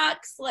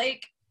socks.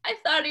 Like, I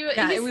thought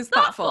it was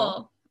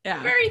thoughtful.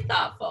 Yeah. Very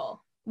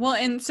thoughtful. Well,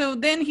 and so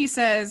then he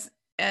says,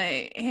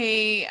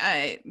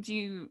 hey,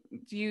 do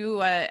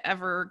you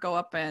ever go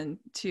up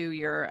to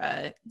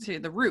your to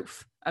the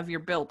roof of your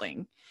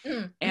building?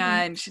 Mm-hmm.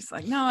 And she's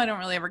like, no, I don't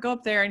really ever go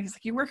up there. And he's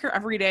like, you work here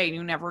every day and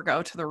you never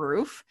go to the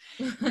roof.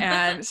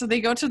 And so they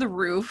go to the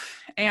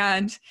roof,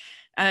 and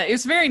it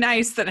was very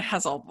nice that it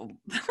has all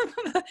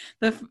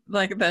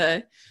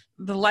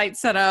the light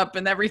set up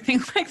and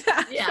everything like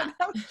that. Yeah.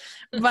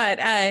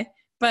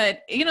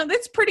 But you know,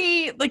 that's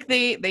pretty, like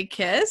they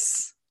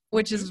kiss,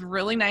 which is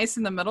really nice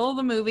in the middle of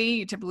the movie.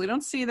 You typically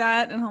don't see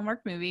that in Hallmark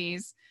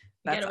movies.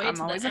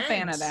 I'm always a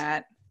fan of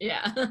that.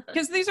 Yeah.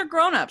 Because these are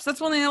grown-ups. That's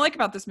one thing I like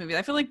about this movie.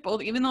 I feel like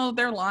both, even though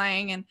they're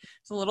lying and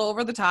it's a little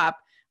over the top,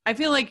 I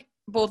feel like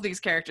both these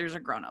characters are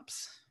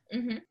grown-ups.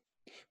 Mm-hmm.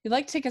 We'd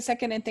like to take a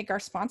second and thank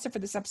our sponsor for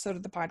this episode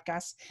of the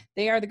podcast.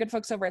 They are the good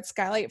folks over at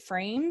Skylight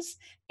Frames.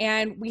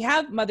 And we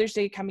have Mother's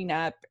Day coming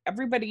up.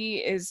 Everybody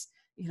is,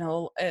 you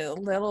know, a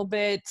little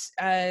bit,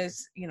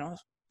 you know,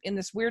 in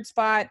this weird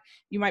spot.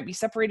 You might be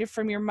separated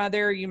from your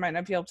mother. You might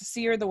not be able to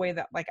see her the way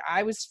that, like,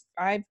 I've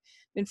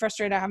been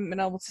frustrated. I haven't been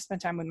able to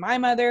spend time with my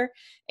mother.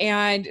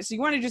 And so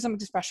you want to do something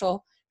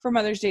special for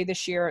Mother's Day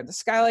this year. The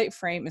Skylight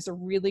Frame is a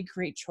really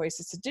great choice.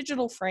 It's a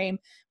digital frame,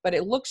 but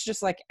it looks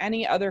just like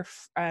any other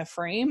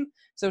frame.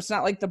 So it's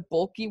not like the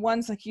bulky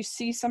ones like you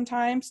see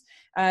sometimes.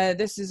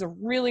 This is a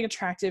really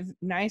attractive,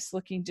 nice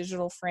looking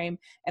digital frame,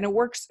 and it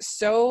works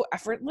so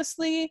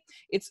effortlessly.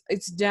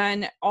 It's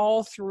done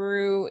all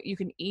through, you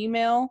can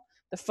email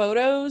the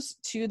photos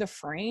to the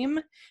frame,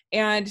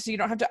 and so you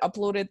don't have to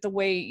upload it the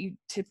way you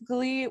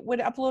typically would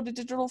upload a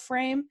digital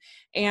frame.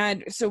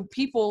 And so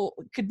people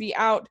could be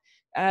out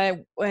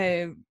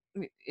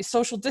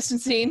social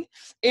distancing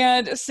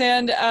and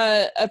send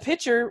a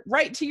picture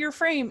right to your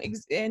frame,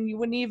 and you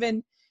wouldn't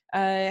even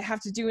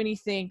have to do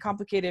anything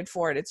complicated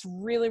for it. It's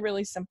really,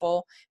 really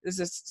simple.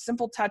 There's a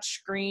simple touch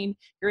screen.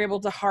 You're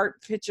able to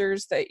heart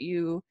pictures that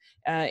you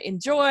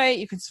enjoy.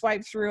 You can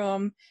swipe through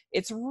them.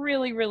 It's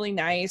really, really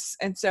nice.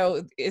 And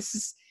so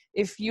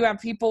if you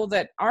have people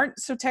that aren't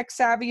so tech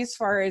savvy as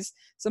far as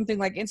something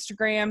like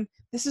Instagram,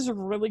 this is a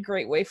really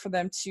great way for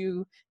them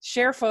to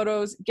share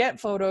photos, get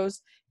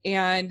photos,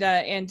 and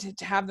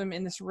to have them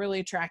in this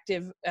really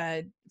attractive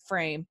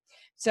frame.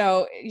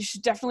 So you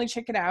should definitely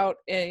check it out.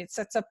 It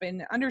sets up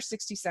in under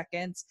 60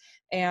 seconds,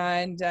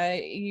 and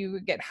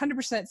you get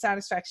 100%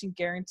 satisfaction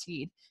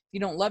guaranteed. If you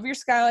don't love your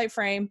Skylight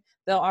frame,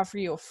 they'll offer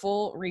you a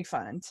full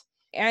refund.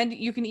 And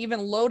you can even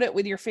load it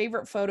with your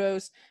favorite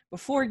photos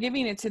before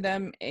giving it to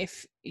them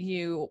if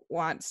you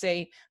want,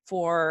 say,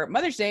 for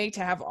Mother's Day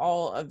to have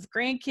all of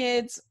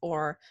grandkids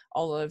or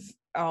all of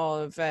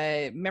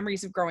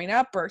memories of growing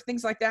up or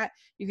things like that.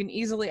 You can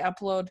easily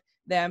upload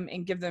them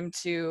and give them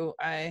to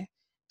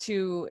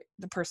the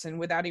person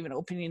without even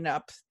opening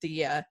up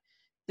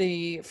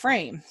the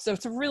frame. So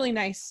it's a really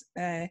nice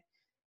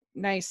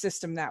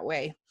system that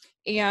way.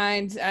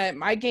 And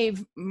I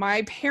gave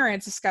my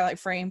parents a Skylight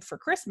frame for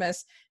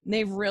Christmas, and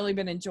they've really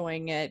been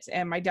enjoying it.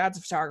 And my dad's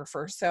a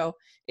photographer, so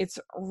it's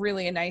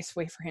really a nice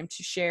way for him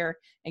to share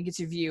and get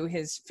to view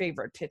his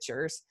favorite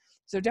pictures.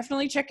 So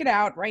definitely check it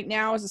out. Right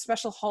now, as a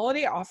special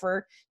holiday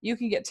offer, you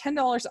can get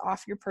 $10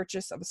 off your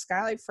purchase of a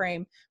Skylight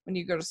frame when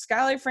you go to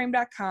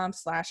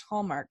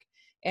skylightframe.com/Hallmark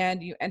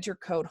and you enter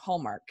code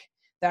Hallmark.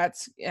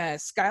 That's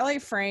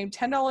Skylight Frame,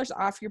 $10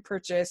 off your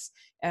purchase,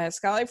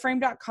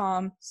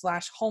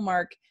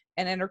 skylightframe.com/Hallmark,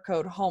 and enter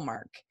code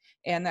Hallmark.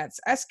 And that's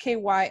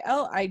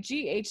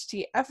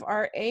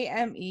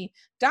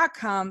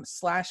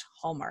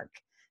SKYLIGHTFRAME.com/Hallmark.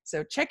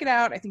 So check it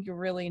out. I think you'll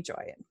really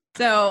enjoy it.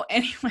 So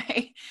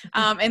anyway,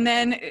 and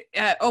then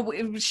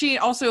she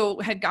also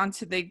had gone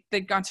to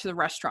they'd gone to the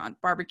restaurant,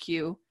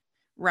 barbecue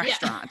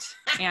restaurant,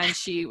 yeah. And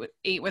she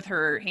ate with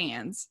her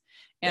hands.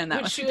 And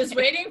that she was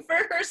waiting for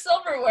her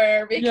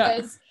silverware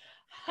because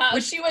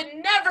she would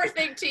never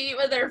think to eat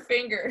with her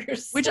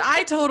fingers. Which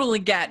I totally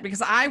get,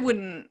 because I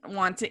wouldn't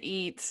want to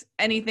eat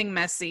anything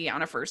messy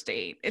on a first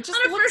date. It just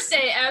on a first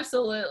date,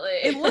 absolutely.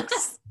 It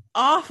looks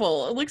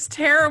awful. It looks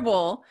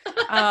terrible.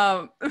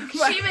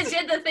 She even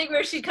did the thing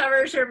where she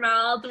covers her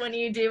mouth when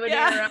you do it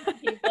around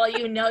people.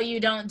 You know you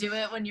don't do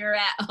it when you're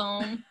at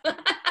home.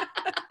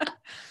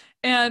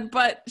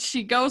 But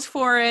she goes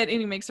for it, and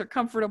he makes her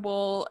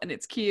comfortable, and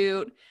it's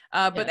cute.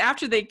 But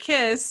after they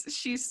kiss,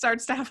 she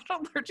starts to have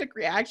an allergic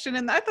reaction,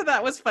 and I thought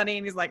that was funny.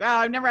 And he's like, "Oh,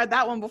 I've never had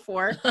that one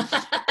before."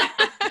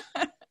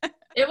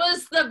 It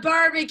was the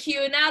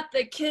barbecue, not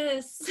the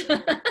kiss.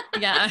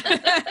 Yeah.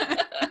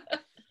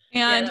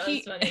 And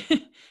he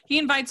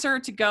invites her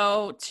to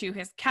go to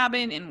his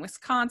cabin in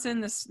Wisconsin.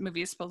 This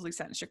movie is supposedly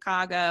set in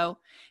Chicago.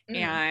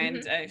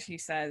 Mm-hmm. And she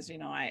says,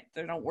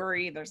 don't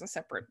worry, there's a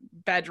separate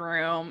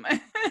bedroom.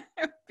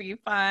 It'll be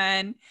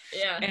fun.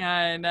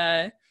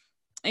 Yeah.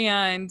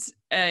 And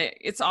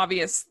it's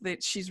obvious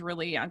that she's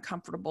really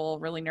uncomfortable,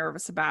 really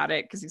nervous about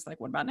it, because he's like,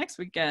 what about next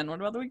weekend? What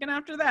about the weekend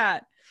after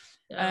that?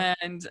 Yeah.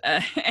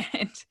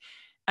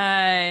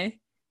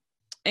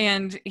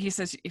 And he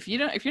says, if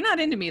you're not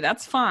into me,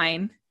 that's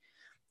fine.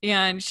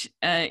 And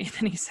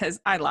then he says,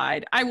 I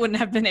lied. I wouldn't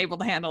have been able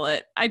to handle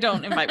it. I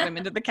don't invite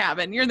women to the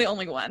cabin. You're the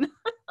only one.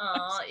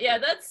 Oh, yeah,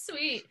 that's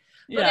sweet.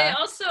 But I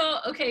also,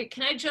 okay,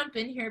 can I jump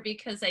in here?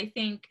 Because I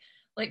think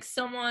like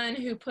someone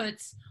who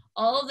puts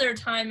all of their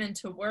time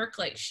into work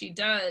like she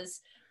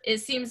does, it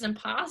seems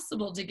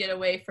impossible to get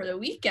away for the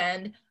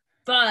weekend.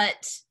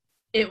 But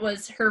it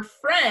was her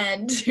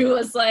friend who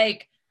was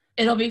like,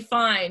 it'll be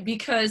fine,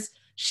 because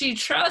she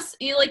trusts,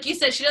 like you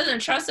said, she doesn't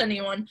trust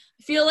anyone.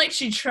 I feel like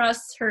she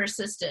trusts her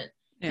assistant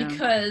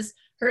because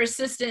her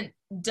assistant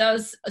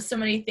does so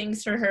many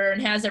things for her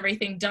and has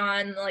everything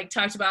done. Like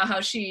talked about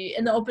how she,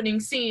 in the opening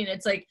scene,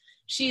 it's like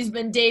she's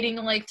been dating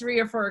like 3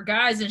 or 4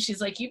 guys and she's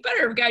like, you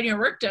better have gotten your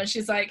work done.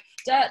 She's like,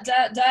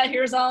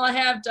 here's all I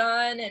have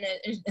done.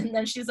 And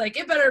then she's like,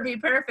 it better be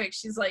perfect.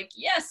 She's like,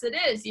 yes, it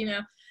is.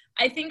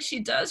 I think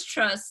she does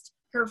trust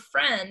her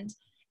friend.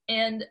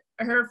 And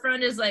her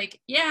friend is like,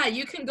 yeah,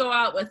 you can go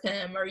out with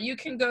him, or you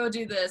can go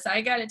do this.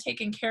 I got it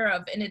taken care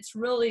of. And it's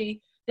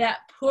really that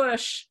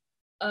push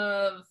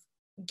of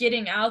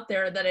getting out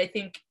there that I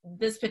think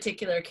this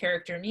particular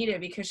character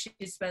needed, because she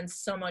spends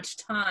so much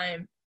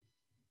time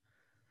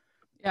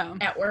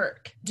at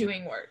work,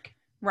 doing work.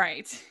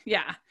 Right.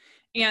 Yeah.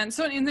 And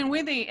so in the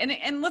way they,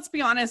 and let's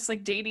be honest,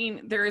 like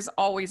dating, there is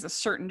always a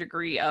certain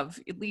degree of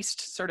at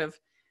least sort of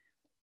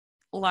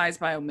lies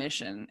by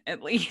omission,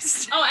 at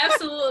least. Oh,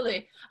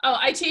 absolutely. Oh,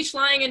 I teach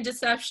lying and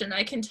deception.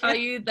 I can tell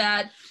you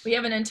that we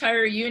have an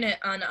entire unit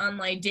on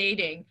online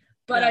dating.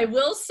 But I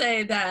will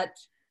say that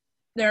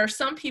there are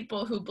some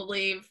people who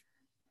believe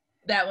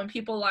that when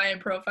people lie in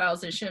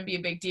profiles, it shouldn't be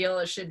a big deal.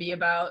 It should be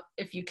about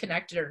if you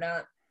connected or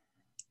not.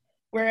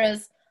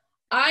 Whereas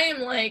I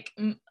am like,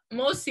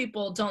 most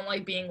people don't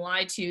like being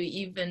lied to,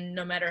 even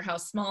no matter how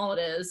small it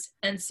is.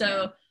 And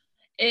so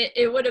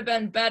it would have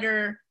been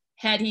better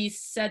had he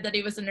said that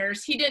he was a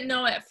nurse. He didn't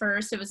know at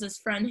first. It was his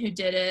friend who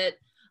did it.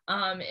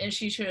 And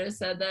she should have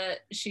said that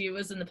she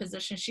was in the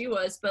position she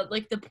was. But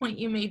like the point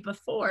you made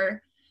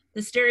before,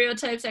 the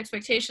stereotypes,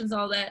 expectations,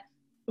 all that,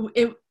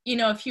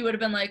 if he would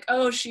have been like,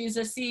 oh, she's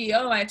a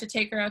CEO, I have to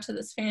take her out to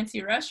this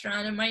fancy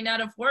restaurant, it might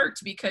not have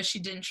worked because she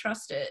didn't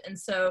trust it. And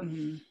so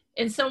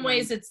in some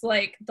ways it's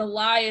like the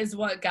lie is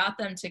what got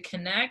them to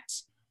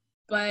connect,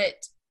 but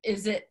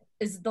is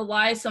the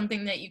lie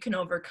something that you can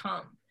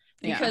overcome?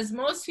 Because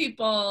most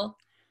people,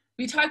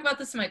 we talk about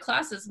this in my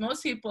classes,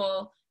 most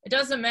people, it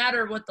doesn't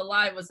matter what the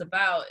lie was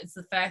about, it's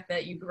the fact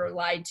that you were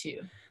lied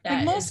to.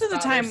 Like most of the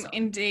time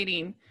in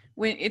dating,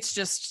 when it's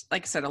just,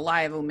 like I said, a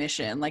lie of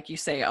omission, like you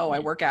say, oh, I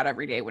work out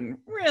every day, when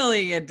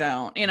really you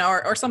don't,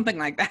 or something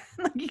like that.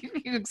 Like you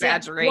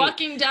exaggerate.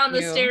 Walking down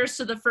the stairs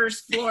to the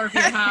first floor of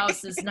your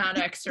house is not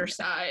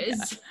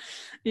exercise.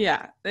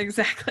 Yeah,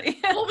 exactly.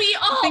 Well, we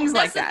all, things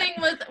that's like the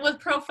thing with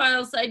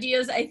profiles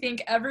ideas. I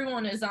think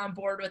everyone is on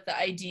board with the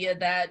idea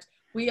that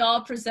we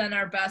all present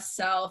our best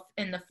self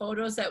in the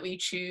photos that we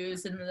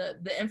choose and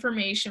the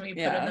information we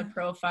put in the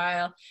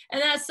profile. And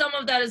that some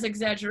of that is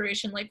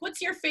exaggeration. Like,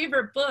 what's your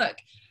favorite book?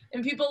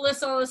 And people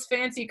list all this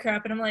fancy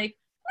crap. And I'm like,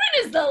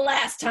 when is the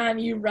last time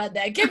you read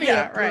that? Give me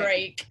a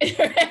break.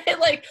 Right?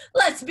 Like,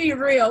 let's be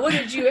real. What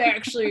did you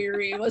actually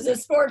read? Was it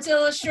Sports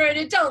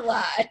Illustrated? Don't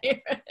lie.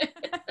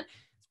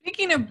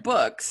 Speaking of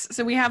books,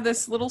 so we have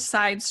this little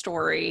side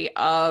story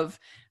of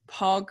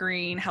Paul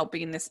Green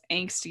helping this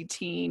angsty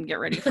teen get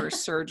ready for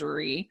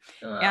surgery.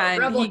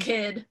 And rebel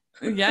kid.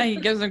 Yeah, he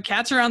gives him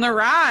Catcher on the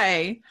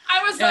Rye.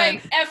 I was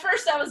like, at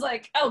first I was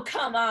like, oh,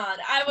 come on.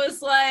 I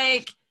was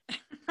like,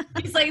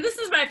 he's like, this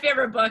is my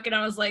favorite book. And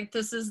I was like,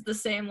 this is the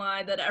same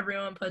lie that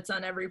everyone puts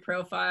on every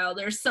profile.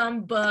 There's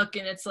some book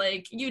and it's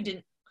like, you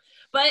didn't.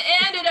 But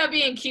it ended up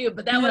being cute.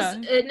 But that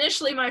was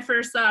initially my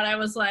first thought. I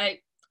was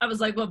like,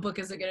 what book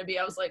is it going to be?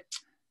 I was like,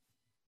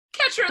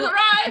 Catcher in the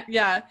Rye.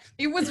 Yeah,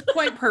 it was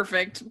quite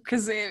perfect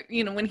because,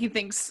 when he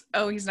thinks,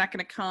 oh, he's not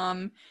going to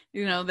come,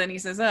 then he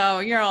says, oh,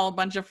 you're all a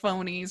bunch of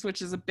phonies,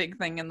 which is a big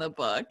thing in the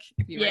book.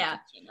 If you read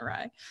Catcher in the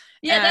Rye.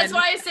 Yeah, that's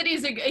why I said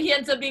he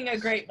ends up being a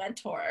great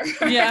mentor.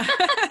 Yeah.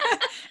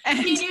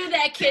 He knew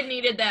that kid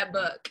needed that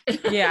book.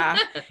 Yeah.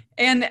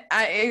 And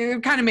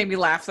it kind of made me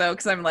laugh, though,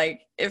 because I'm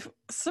like, if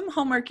some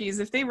Hallmarkies,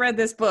 if they read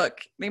this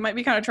book, they might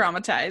be kind of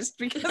traumatized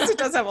because it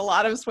does have a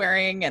lot of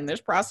swearing and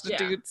there's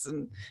prostitutes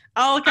and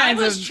all kinds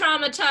of... I was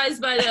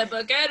traumatized by that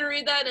book. I had to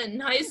read that in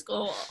high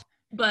school.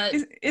 But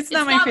it's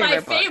not my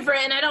favorite,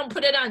 and I don't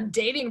put it on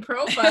dating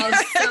profiles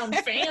to sound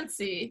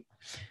fancy.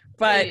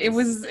 But it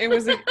was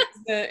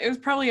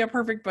probably a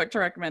perfect book to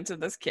recommend to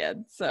this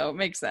kid, so it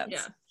makes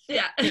sense.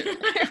 Yeah.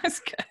 It was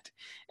good.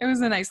 It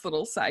was a nice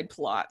little side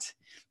plot.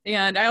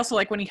 And I also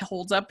like when he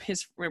holds up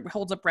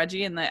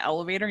Reggie in the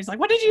elevator. He's like,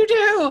 "What did you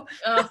do?"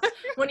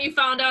 When he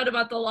found out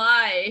about the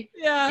lie.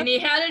 Yeah. And he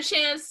had a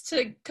chance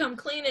to come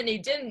clean and he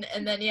didn't.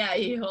 And then,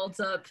 he holds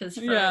up his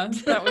friend.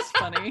 Yeah, that was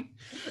funny.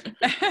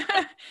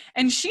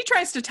 And she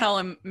tries to tell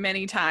him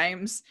many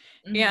times.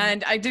 Mm-hmm.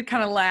 And I did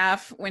kind of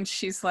laugh when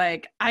she's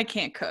like, "I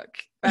can't cook."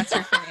 That's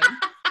her thing.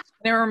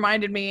 And it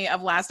reminded me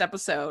of last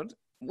episode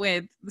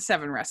with the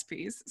 7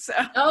 recipes. So.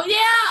 Oh,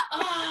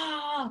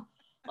 yeah.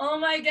 Oh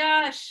my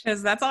gosh.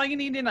 Because that's all you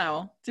need to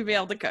know to be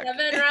able to cook.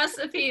 7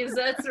 recipes,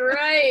 that's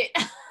right.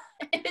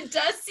 It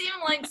does seem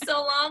like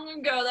so long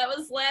ago. That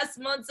was last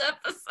month's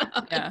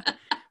episode. Yeah.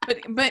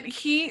 But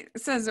he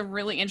says a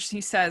really interesting,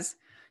 he says,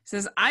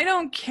 I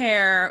don't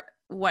care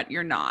what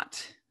you're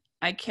not.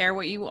 I care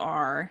what you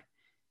are,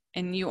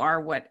 and you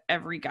are what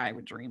every guy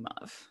would dream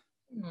of.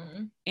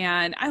 Mm-hmm.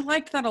 And I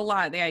liked that a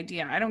lot, the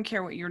idea. I don't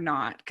care what you're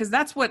not, because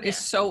that's what is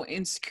so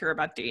insecure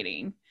about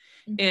dating.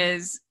 Mm-hmm.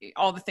 Is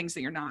all the things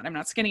that you're not. I'm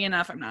not skinny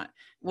enough. I'm not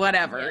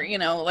whatever,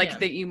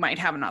 that you might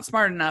have. I'm not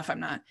smart enough. I'm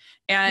not.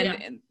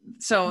 And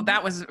so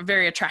that was a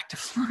very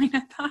attractive line,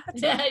 I thought.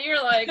 Yeah,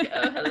 you're like,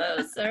 oh,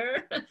 hello,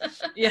 sir.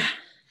 Yeah.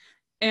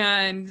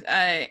 And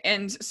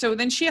so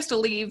then she has to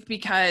leave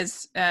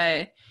because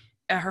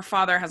her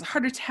father has a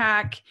heart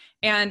attack,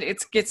 and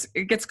it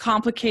gets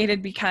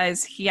complicated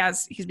because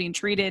he's being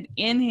treated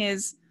in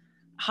his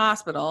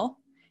hospital.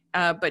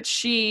 But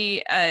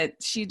she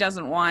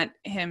doesn't want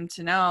him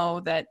to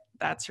know that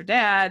that's her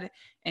dad.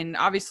 And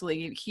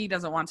obviously he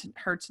doesn't want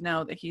her to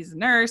know that he's a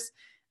nurse.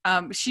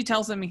 She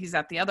tells him he's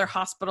at the other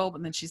hospital,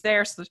 but then she's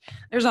there. So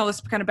there's all this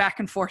kind of back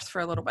and forth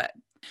for a little bit.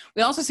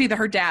 We also see that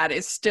her dad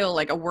is still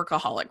like a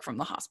workaholic from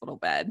the hospital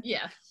bed.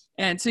 Yeah.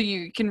 And so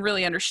you can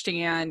really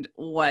understand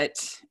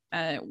what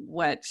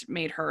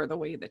made her the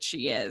way that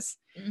she is.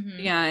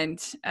 Mm-hmm.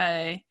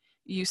 And,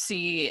 you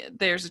see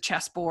there's a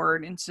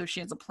chessboard, and so she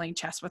ends up playing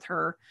chess with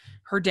her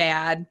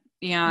dad,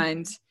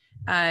 and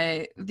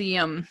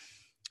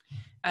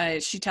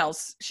she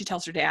tells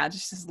her dad, she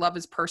says, love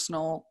is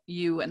personal,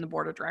 you and the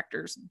board of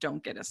directors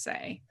don't get a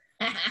say.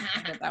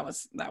 that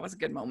was a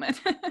good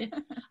moment.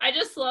 I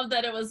just love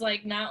that it was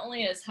like not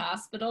only his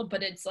hospital,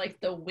 but it's like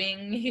the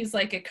wing. He's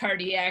like a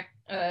cardiac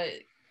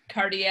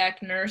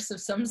nurse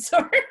of some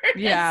sort.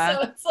 Yeah.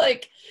 So it's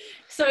like,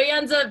 so he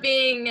ends up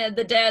being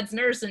the dad's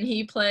nurse, and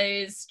he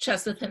plays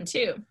chess with him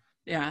too.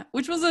 Yeah,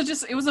 which was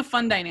it was a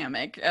fun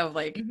dynamic of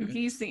like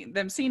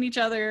them seeing each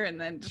other and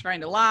then just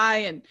trying to lie,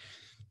 and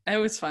it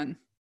was fun.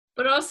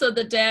 But also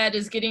the dad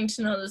is getting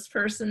to know this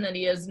person that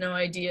he has no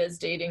idea is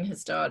dating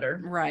his daughter.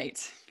 Right.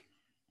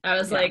 I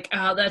was like,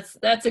 oh,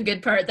 that's a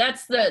good part. That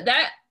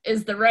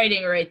is the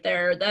writing right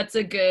there. That's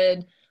a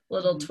good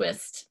little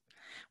twist.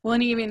 Well,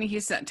 and even he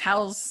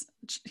tells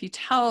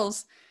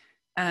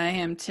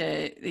him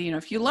to,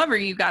 if you love her,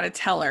 you got to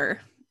tell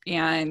her.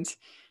 And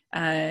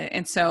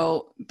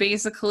so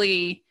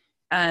basically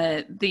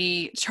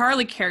the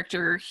Charlie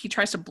character, he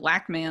tries to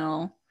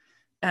blackmail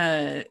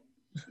the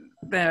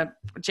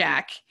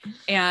Jack,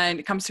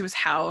 and comes to his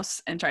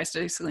house and tries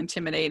to basically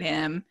intimidate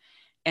him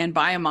and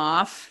buy him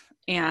off.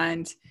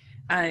 And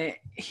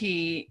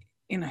he's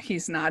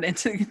not going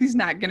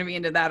to be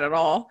into that at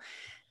all.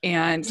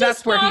 And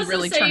that's where he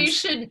really turns. You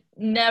should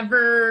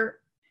never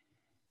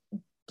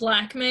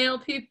blackmail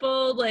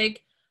people.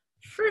 Like,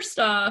 first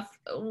off,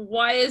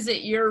 why is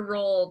it your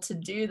role to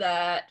do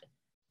that?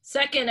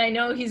 Second, I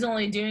know he's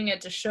only doing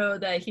it to show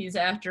that he's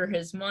after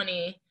his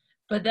money.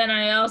 But then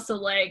I also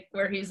like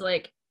where he's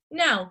like,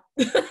 no.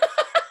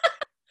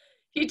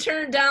 He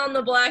turned down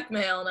the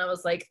blackmail, and I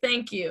was like,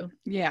 thank you.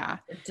 Yeah.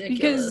 Ridiculous.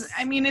 Because,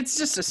 it's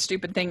just a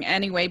stupid thing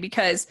anyway,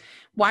 because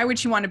why would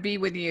she want to be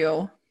with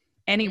you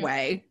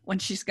anyway when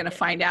she's going to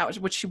find out,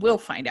 which she will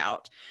find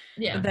out,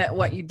 that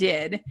what you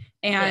did.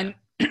 And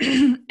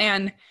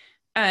and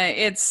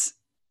it's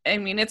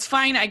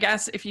fine, I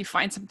guess, if you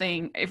find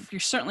something, if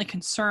you're certainly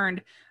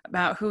concerned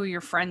about who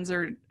your friends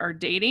are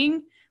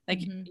dating,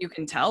 like you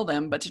can tell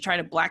them, but to try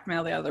to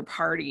blackmail the other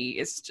party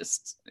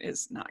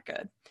is not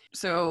good.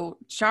 So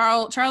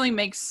Charlie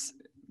makes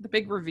the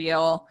big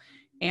reveal,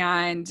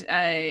 and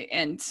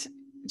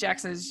Jack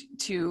says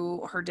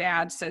to her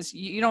dad, says,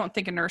 you don't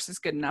think a nurse is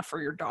good enough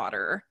for your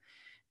daughter.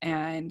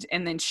 And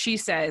then she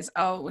says,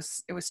 oh,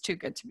 it was too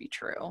good to be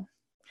true.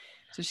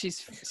 So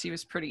she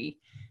was pretty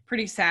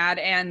sad.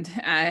 And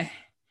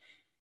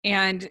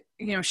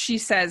she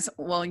says,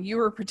 well, you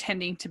were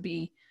pretending to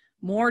be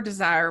more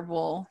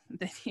desirable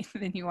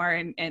than you are.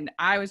 And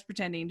I was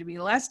pretending to be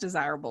less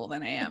desirable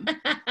than I am,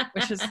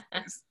 which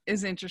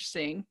is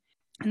interesting.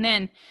 And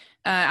then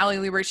Ali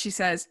Liebert, she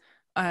says,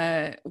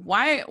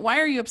 why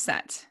are you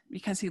upset?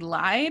 Because he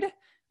lied,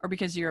 or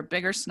because you're a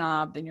bigger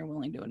snob than you're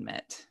willing to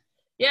admit?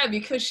 Yeah,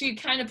 because she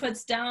kind of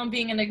puts down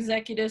being an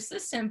executive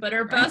assistant, but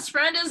her best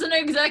friend is an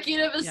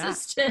executive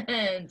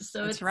assistant.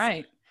 So that's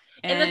right.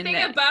 And the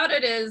thing about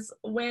it is,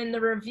 when the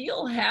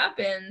reveal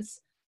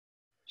happens,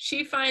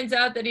 she finds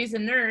out that he's a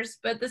nurse,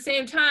 but at the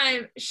same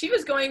time, she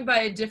was going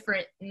by a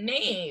different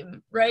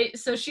name, right?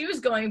 So she was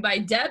going by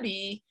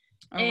Debbie.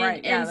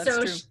 Right. Yeah, that's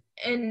true.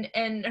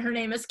 And her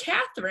name is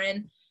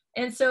Catherine.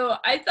 And so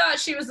I thought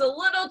she was a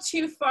little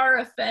too far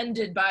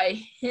offended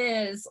by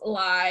his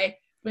lie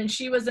when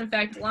she was in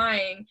fact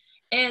lying.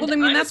 And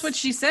that's what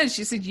she said.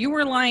 She said, you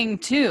were lying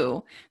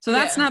too. So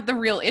that's not the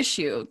real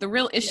issue. The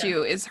real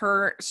issue is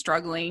her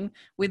struggling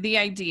with the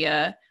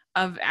idea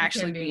of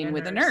actually being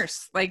with a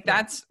nurse. Like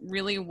that's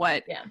really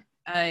what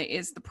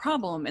is the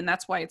problem. And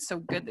that's why it's so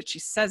good that she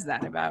says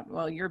that about,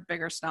 well, you're a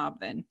bigger snob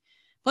than,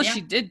 plus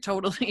she did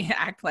totally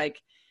act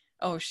like,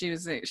 oh, she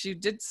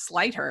did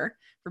slight her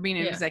for being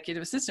an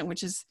executive assistant,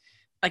 which is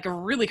like a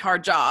really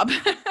hard job.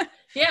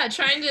 Yeah,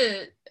 trying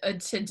to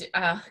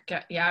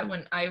God, yeah,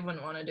 I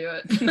wouldn't want to do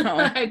it. No,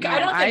 I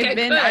don't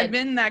think I've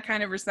been that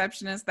kind of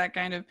receptionist, I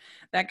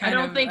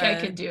don't think I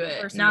could do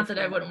it. Not that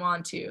I wouldn't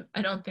want to.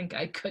 I don't think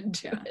I could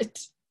do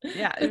it.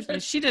 Yeah,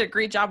 she did a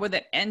great job with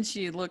it, and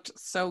she looked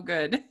so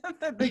good.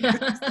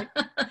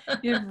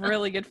 You have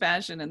really good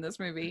fashion in this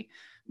movie.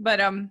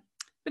 But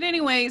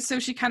anyway, so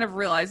she kind of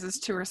realizes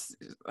to her,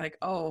 like,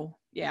 oh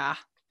yeah,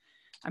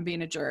 I'm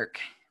being a jerk.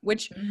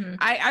 Which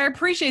I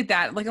appreciate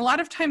that. Like, a lot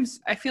of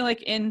times I feel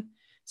like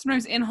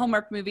sometimes in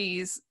Hallmark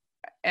movies,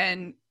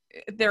 and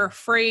they're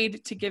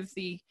afraid to give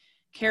the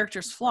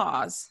characters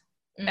flaws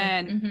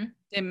and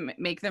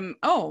make them,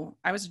 oh,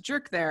 I was a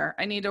jerk there,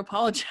 I need to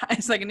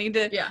apologize. Like, I need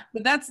to,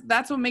 but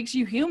that's what makes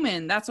you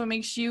human. That's what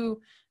makes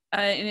you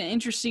an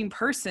interesting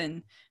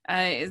person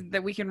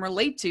that we can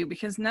relate to,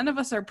 because none of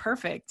us are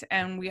perfect,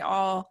 and we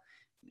all,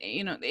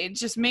 it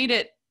just made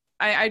it,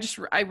 I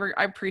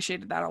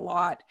appreciated that a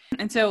lot.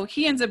 And so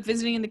he ends up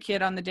visiting the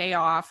kid on the day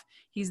off.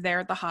 He's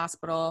there at the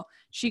hospital.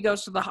 She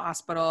goes to the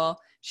hospital.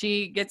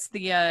 She gets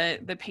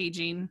the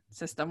paging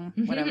system,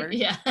 whatever.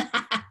 Yeah.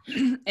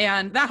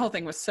 And that whole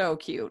thing was so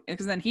cute,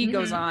 because then he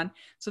goes on.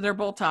 So they're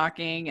both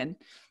talking,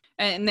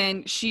 and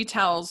then she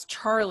tells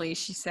Charlie,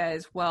 she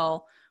says,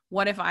 well,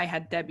 what if I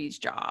had Debbie's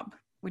job?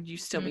 Would you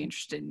still be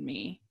interested in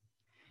me?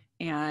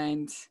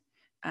 And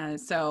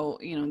so,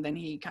 then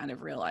he kind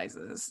of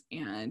realizes,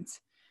 and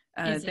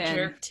he's a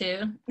jerk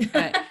too.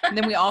 And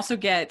then we also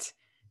get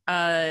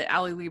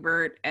Allie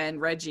Liebert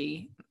and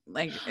Reggie.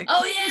 Like,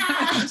 oh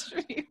yeah,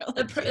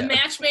 the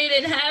match made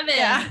in heaven.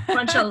 Yeah.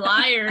 Bunch of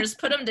liars,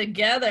 put them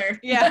together.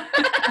 Yeah,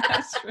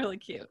 that's really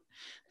cute.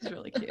 It's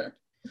really cute.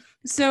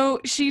 So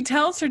she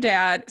tells her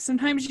dad,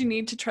 sometimes you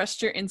need to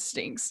trust your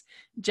instincts.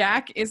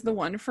 Jack is the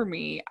one for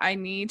me. I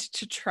need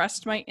to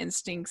trust my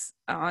instincts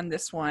on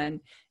this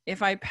one.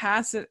 If I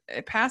pass it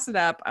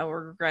up, I will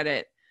regret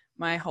it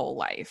my whole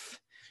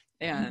life.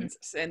 And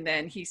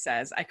then he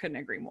says, I couldn't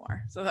agree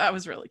more. So that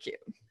was really cute.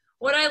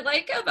 What I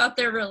like about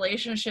their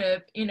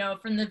relationship,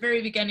 from the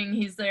very beginning,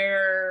 he's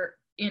there,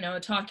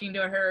 talking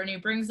to her, and he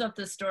brings up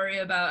the story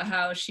about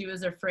how she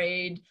was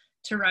afraid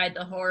to ride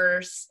the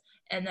horse,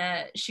 and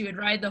that she would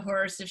ride the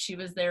horse if she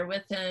was there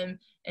with him.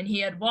 And he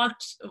had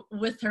walked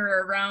with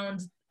her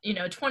around,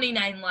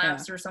 29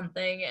 laps or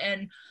something.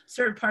 And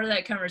sort of part of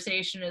that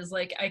conversation is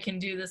like, I can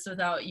do this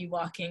without you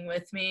walking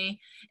with me.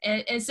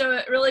 And so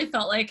it really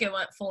felt like it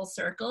went full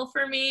circle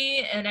for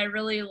me. And I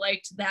really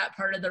liked that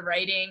part of the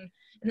writing.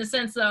 In the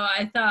sense, though,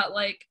 I thought,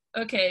 like,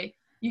 okay,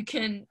 you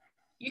can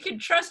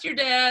trust your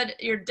dad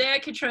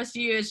can trust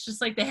you. It's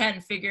just like they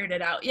hadn't figured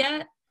it out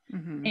yet.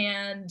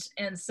 And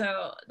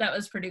so that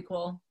was pretty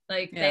cool.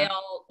 Like, they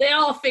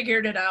all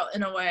figured it out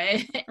in a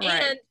way.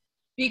 Right. And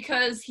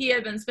because he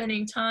had been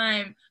spending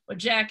time with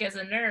Jack as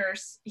a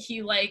nurse,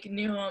 he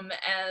knew him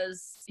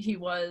as he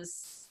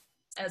was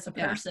as a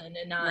person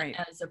and not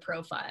as a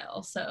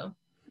profile. So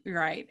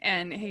right.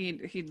 And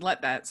he'd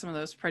let some of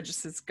those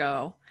prejudices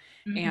go.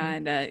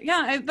 And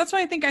that's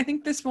why I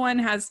think this one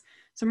has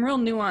some real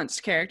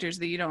nuanced characters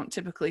that you don't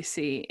typically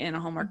see in a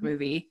Hallmark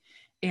movie.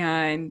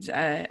 And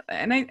I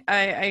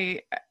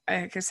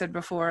like I said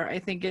before, I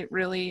think it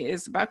really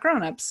is about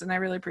grown-ups, and I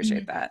really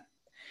appreciate that.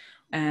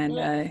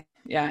 And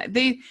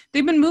they've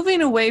been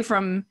moving away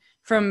from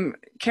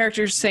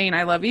characters saying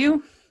I love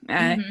you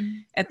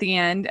at the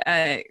end,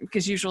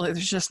 because usually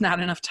there's just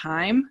not enough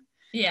time.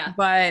 Yeah.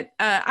 But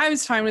I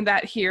was fine with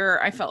that here.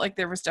 I felt like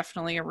there was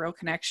definitely a real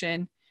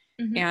connection.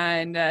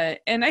 And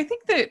I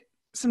think that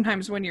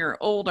sometimes when you're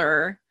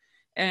older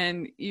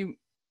and you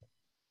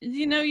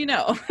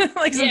know,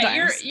 like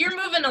sometimes you're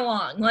moving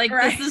along, like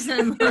this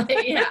isn't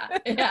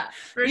like,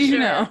 for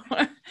sure.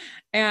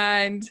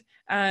 And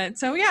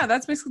so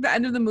that's basically the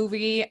end of the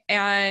movie.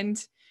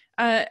 And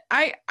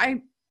I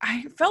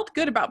felt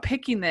good about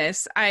picking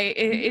this.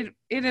 It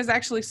is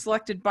actually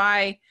selected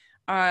by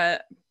our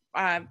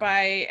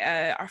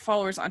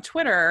followers on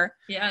Twitter.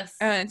 Yes.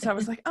 And so I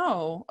was like,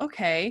 oh,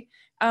 okay.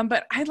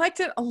 But I liked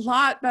it a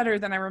lot better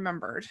than I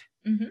remembered.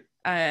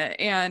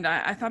 And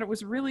I thought it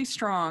was really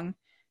strong.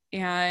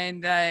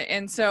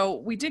 And so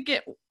we did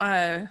get,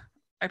 I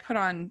put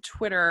on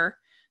Twitter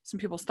some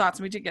people's thoughts,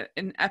 and we did get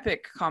an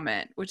epic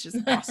comment, which is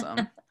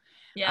awesome.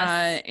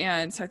 Yes.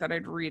 And so I thought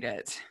I'd read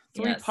it.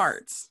 3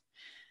 parts.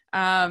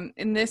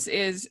 And this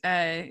is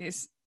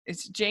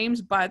it's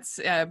James Butts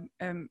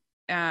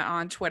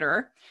on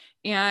Twitter.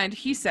 And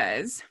he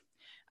says,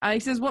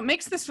 what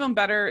makes this film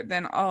better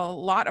than a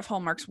lot of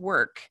Hallmark's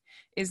work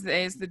is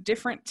the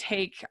different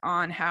take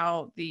on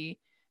how they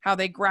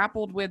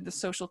grappled with the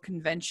social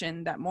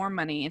convention that more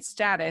money and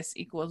status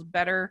equals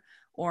better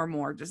or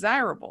more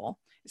desirable,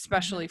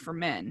 especially for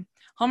men.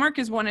 Hallmark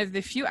is one of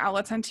the few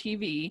outlets on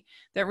TV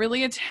that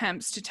really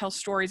attempts to tell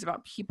stories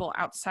about people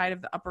outside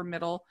of the upper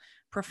middle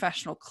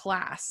professional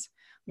class.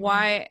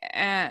 Why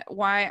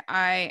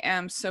I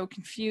am so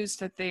confused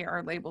that they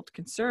are labeled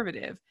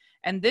conservative.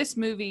 And this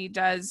movie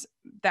does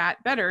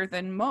that better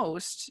than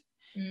most.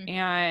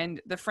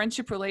 And the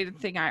friendship related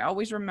thing I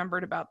always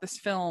remembered about this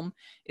film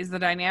is the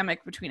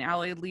dynamic between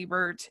Allie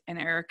Liebert and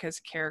Erica's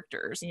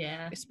characters.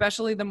 Yeah.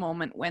 Especially the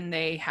moment when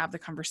they have the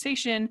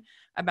conversation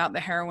about the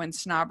heroine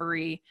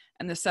snobbery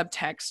and the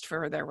subtext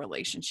for their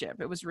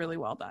relationship. It was really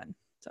well done.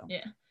 So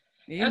yeah.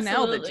 You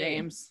nailed it,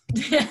 James.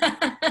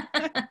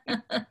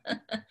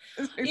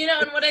 You know,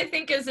 and what I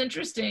think is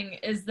interesting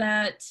is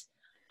that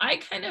I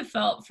kind of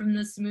felt from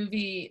this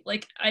movie,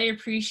 like, I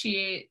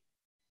appreciate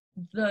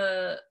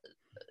the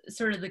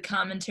sort of the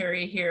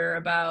commentary here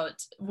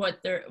about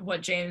what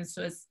James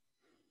was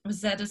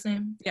that his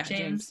name? Yeah,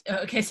 James. Oh,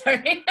 okay,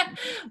 sorry.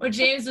 What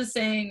James was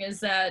saying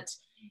is that,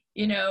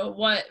 you know,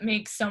 what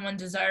makes someone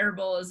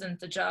desirable isn't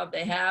the job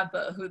they have,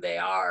 but who they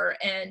are.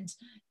 And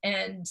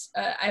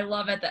I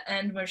love at the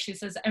end where she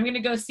says, I'm going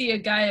to go see a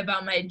guy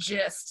about my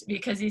gist,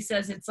 because he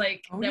says it's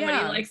like what he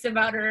likes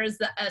about her is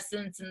the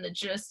essence and the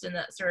gist and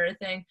that sort of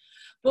thing.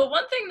 But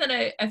one thing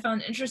that I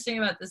found interesting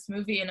about this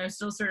movie, and I'm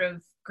still sort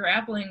of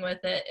grappling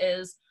with it,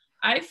 is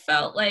I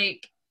felt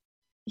like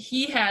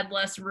he had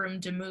less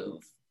room to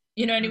move.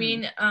 You know what I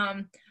mean?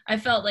 I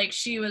felt like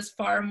she was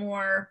far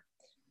more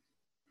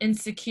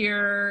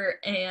insecure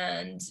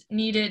and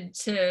needed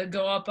to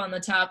go up on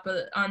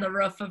the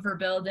roof of her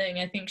building.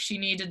 I think she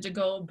needed to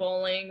go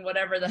bowling,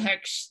 whatever the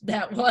heck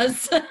that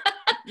was.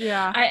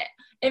 Yeah.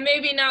 And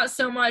maybe not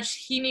so much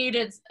he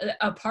needed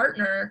a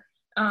partner,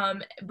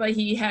 but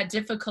he had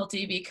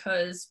difficulty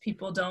because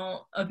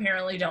people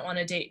apparently don't want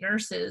to date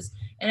nurses.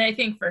 And I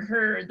think for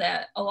her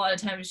that a lot of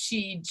times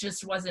she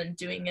just wasn't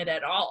doing it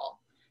at all.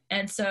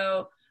 And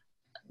so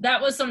that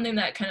was something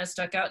that kind of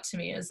stuck out to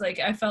me, is like,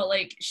 I felt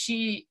like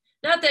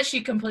not that she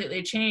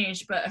completely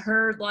changed, but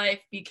her life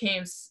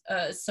became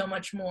so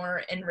much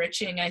more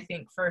enriching, I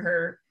think, for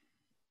her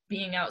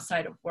being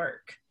outside of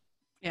work.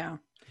 Yeah.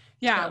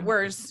 Yeah.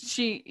 Whereas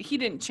he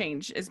didn't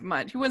change as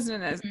much. He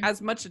wasn't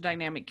as much a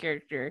dynamic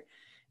character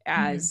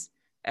as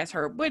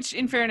her, which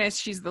in fairness,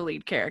 she's the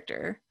lead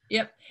character.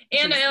 Yep.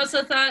 And I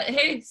also thought,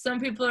 hey, some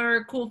people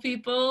are cool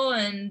people,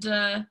 and,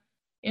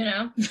 you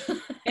know.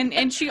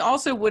 and she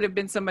also would have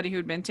been somebody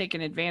who'd been taken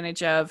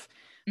advantage of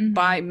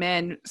by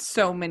men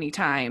so many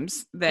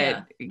times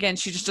that again,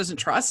 she just doesn't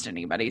trust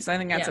anybody. So I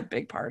think that's a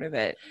big part of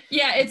it.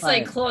 Yeah, it's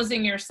like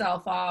closing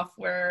yourself off,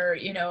 where,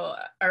 you know,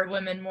 are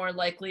women more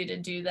likely to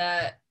do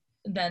that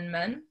than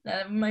men?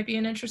 That might be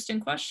an interesting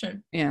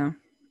question. Yeah.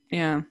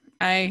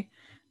 I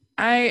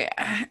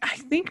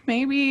think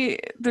maybe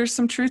there's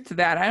some truth to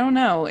that. I don't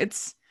know.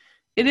 It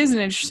is an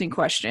interesting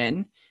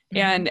question.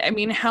 And I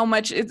mean, how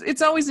much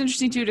it's always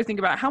interesting too to think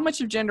about how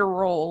much of gender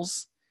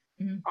roles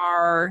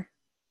are,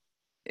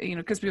 you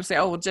know, because people say,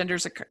 oh, well,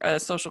 gender's a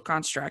social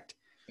construct.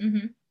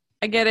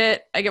 I get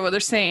it. I get what they're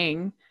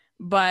saying.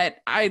 But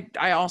I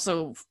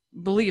also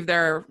believe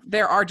there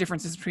are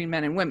differences between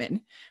men and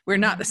women. We're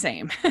not the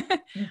same.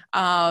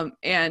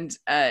 And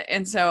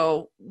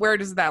so where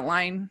does that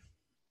line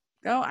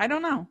go? I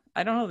don't know.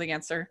 I don't know the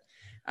answer.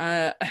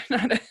 But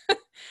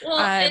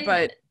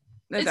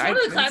it's one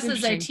of the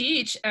classes I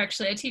teach,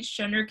 actually. I teach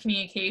gender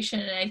communication,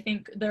 and I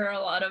think there are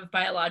a lot of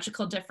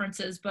biological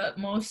differences, but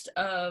most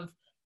of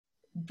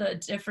the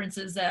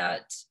differences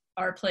that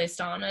are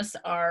placed on us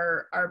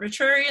are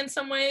arbitrary in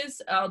some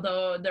ways,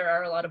 although there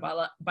are a lot of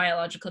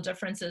biological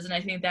differences. And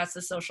I think that's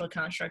the social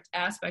construct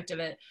aspect of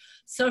it.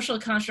 Social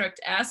construct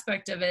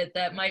aspect of it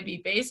that might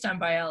be based on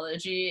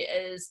biology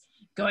is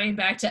going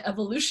back to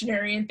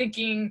evolutionary and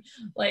thinking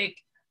like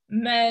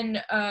men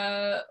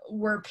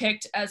were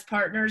picked as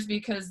partners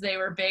because they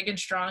were big and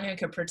strong and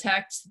could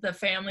protect the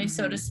family,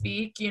 so to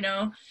speak, you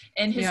know,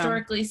 and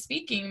historically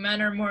speaking,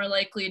 men are more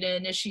likely to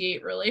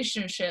initiate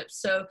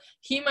relationships. So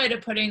he might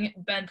have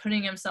been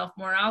putting himself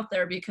more out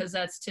there because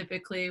that's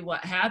typically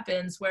what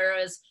happens.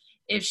 Whereas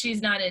if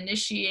she's not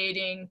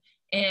initiating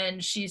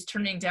and she's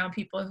turning down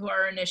people who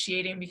are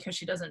initiating because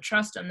she doesn't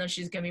trust them, then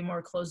she's going to be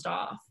more closed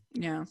off.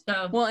 Yeah.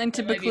 So well, and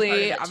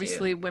typically,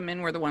 obviously,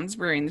 women were the ones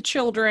rearing the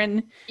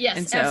children. Yes,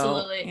 and so,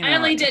 absolutely. You know, I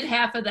only did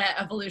half of that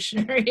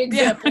evolutionary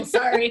example.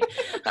 Sorry,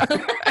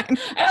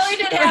 I only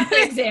did half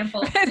the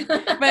example.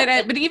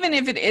 but even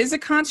if it is a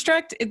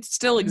construct, it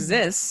still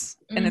exists,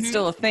 and it's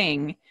still a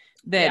thing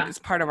that is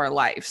part of our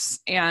lives.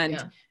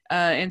 And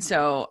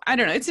so I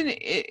don't know.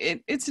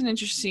 It's an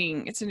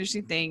interesting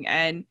thing,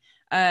 and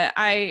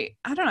I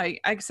don't know.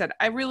 Like I said,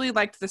 I really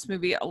liked this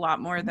movie a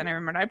lot more than I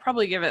remembered. I'd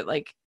probably give it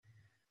like.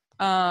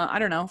 I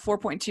don't know,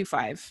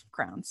 4.25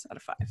 crowns out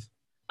of 5.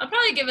 I'll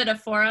probably give it a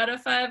 4 out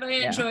of 5. I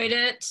enjoyed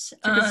it. It's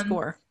a good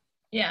score.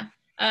 Yeah.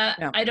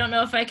 I don't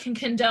know if I can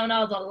condone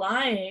all the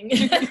lying.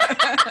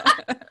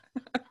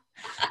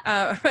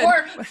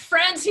 Or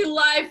friends who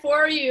lie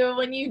for you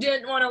when you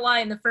didn't want to lie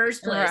in the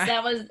first place. Right.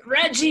 That was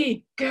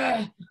Reggie.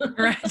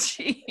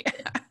 Reggie.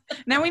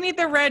 Now we need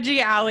the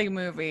Reggie Allie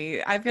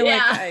movie. I feel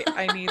like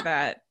I need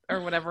that,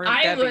 or whatever.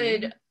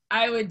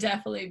 I would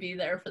definitely be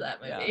there for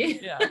that movie.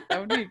 Yeah, that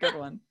would be a good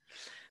one.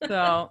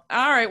 So,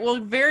 all right. Well,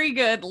 very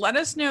good. Let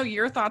us know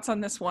your thoughts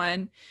on this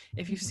one.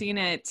 If you've seen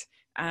it,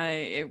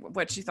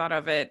 what you thought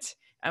of it.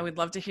 I would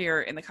love to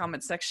hear in the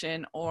comments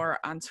section or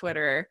on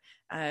Twitter.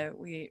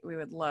 We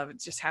would love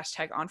just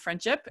hashtag on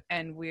friendship,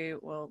 and we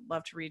will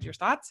love to read your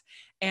thoughts.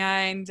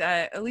 And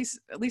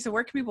Lisa,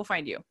 where can people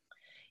find you?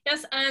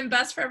 Yes, I'm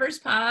Best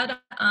Forevers Pod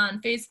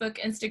on Facebook,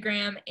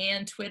 Instagram,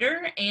 and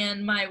Twitter,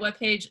 and my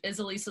webpage is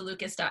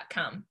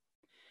elisalucas.com.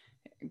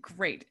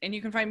 Great. And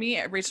you can find me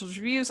at Rachel's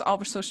Reviews, all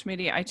over social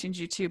media, iTunes,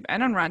 YouTube,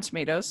 and on Rotten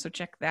Tomatoes. So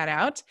check that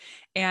out.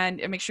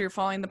 And make sure you're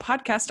following the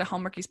podcast at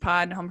Hallmarkies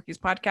Pod and Hallmarkies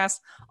Podcast,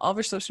 all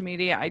over social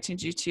media, iTunes,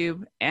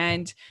 YouTube,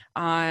 and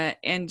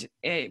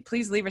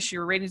please leave us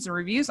your ratings and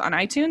reviews on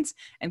iTunes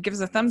and give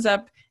us a thumbs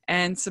up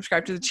and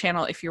subscribe to the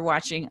channel if you're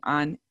watching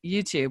on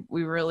YouTube.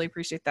 We really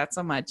appreciate that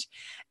so much.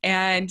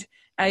 And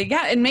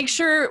and make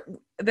sure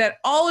that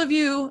all of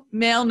you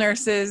male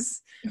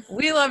nurses,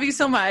 we love you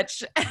so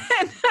much.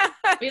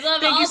 We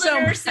love all the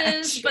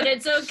nurses, but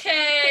it's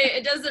okay.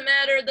 It doesn't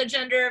matter the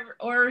gender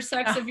or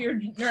sex of your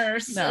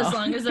nurse, as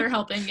long as they're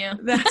helping you.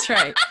 That's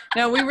right.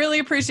 No, we really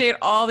appreciate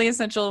all the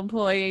essential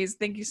employees.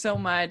 Thank you so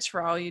much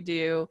for all you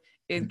do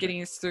in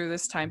getting us through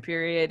this time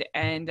period.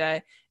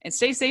 And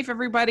stay safe,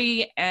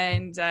 everybody.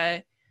 And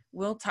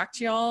we'll talk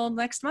to you all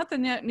next month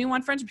in new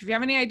On Friendship. If you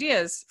have any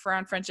ideas for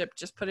On Friendship,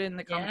 just put it in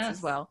the comments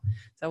as well.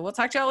 So we'll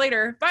talk to y'all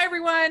later. Bye,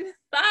 everyone.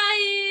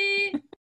 Bye.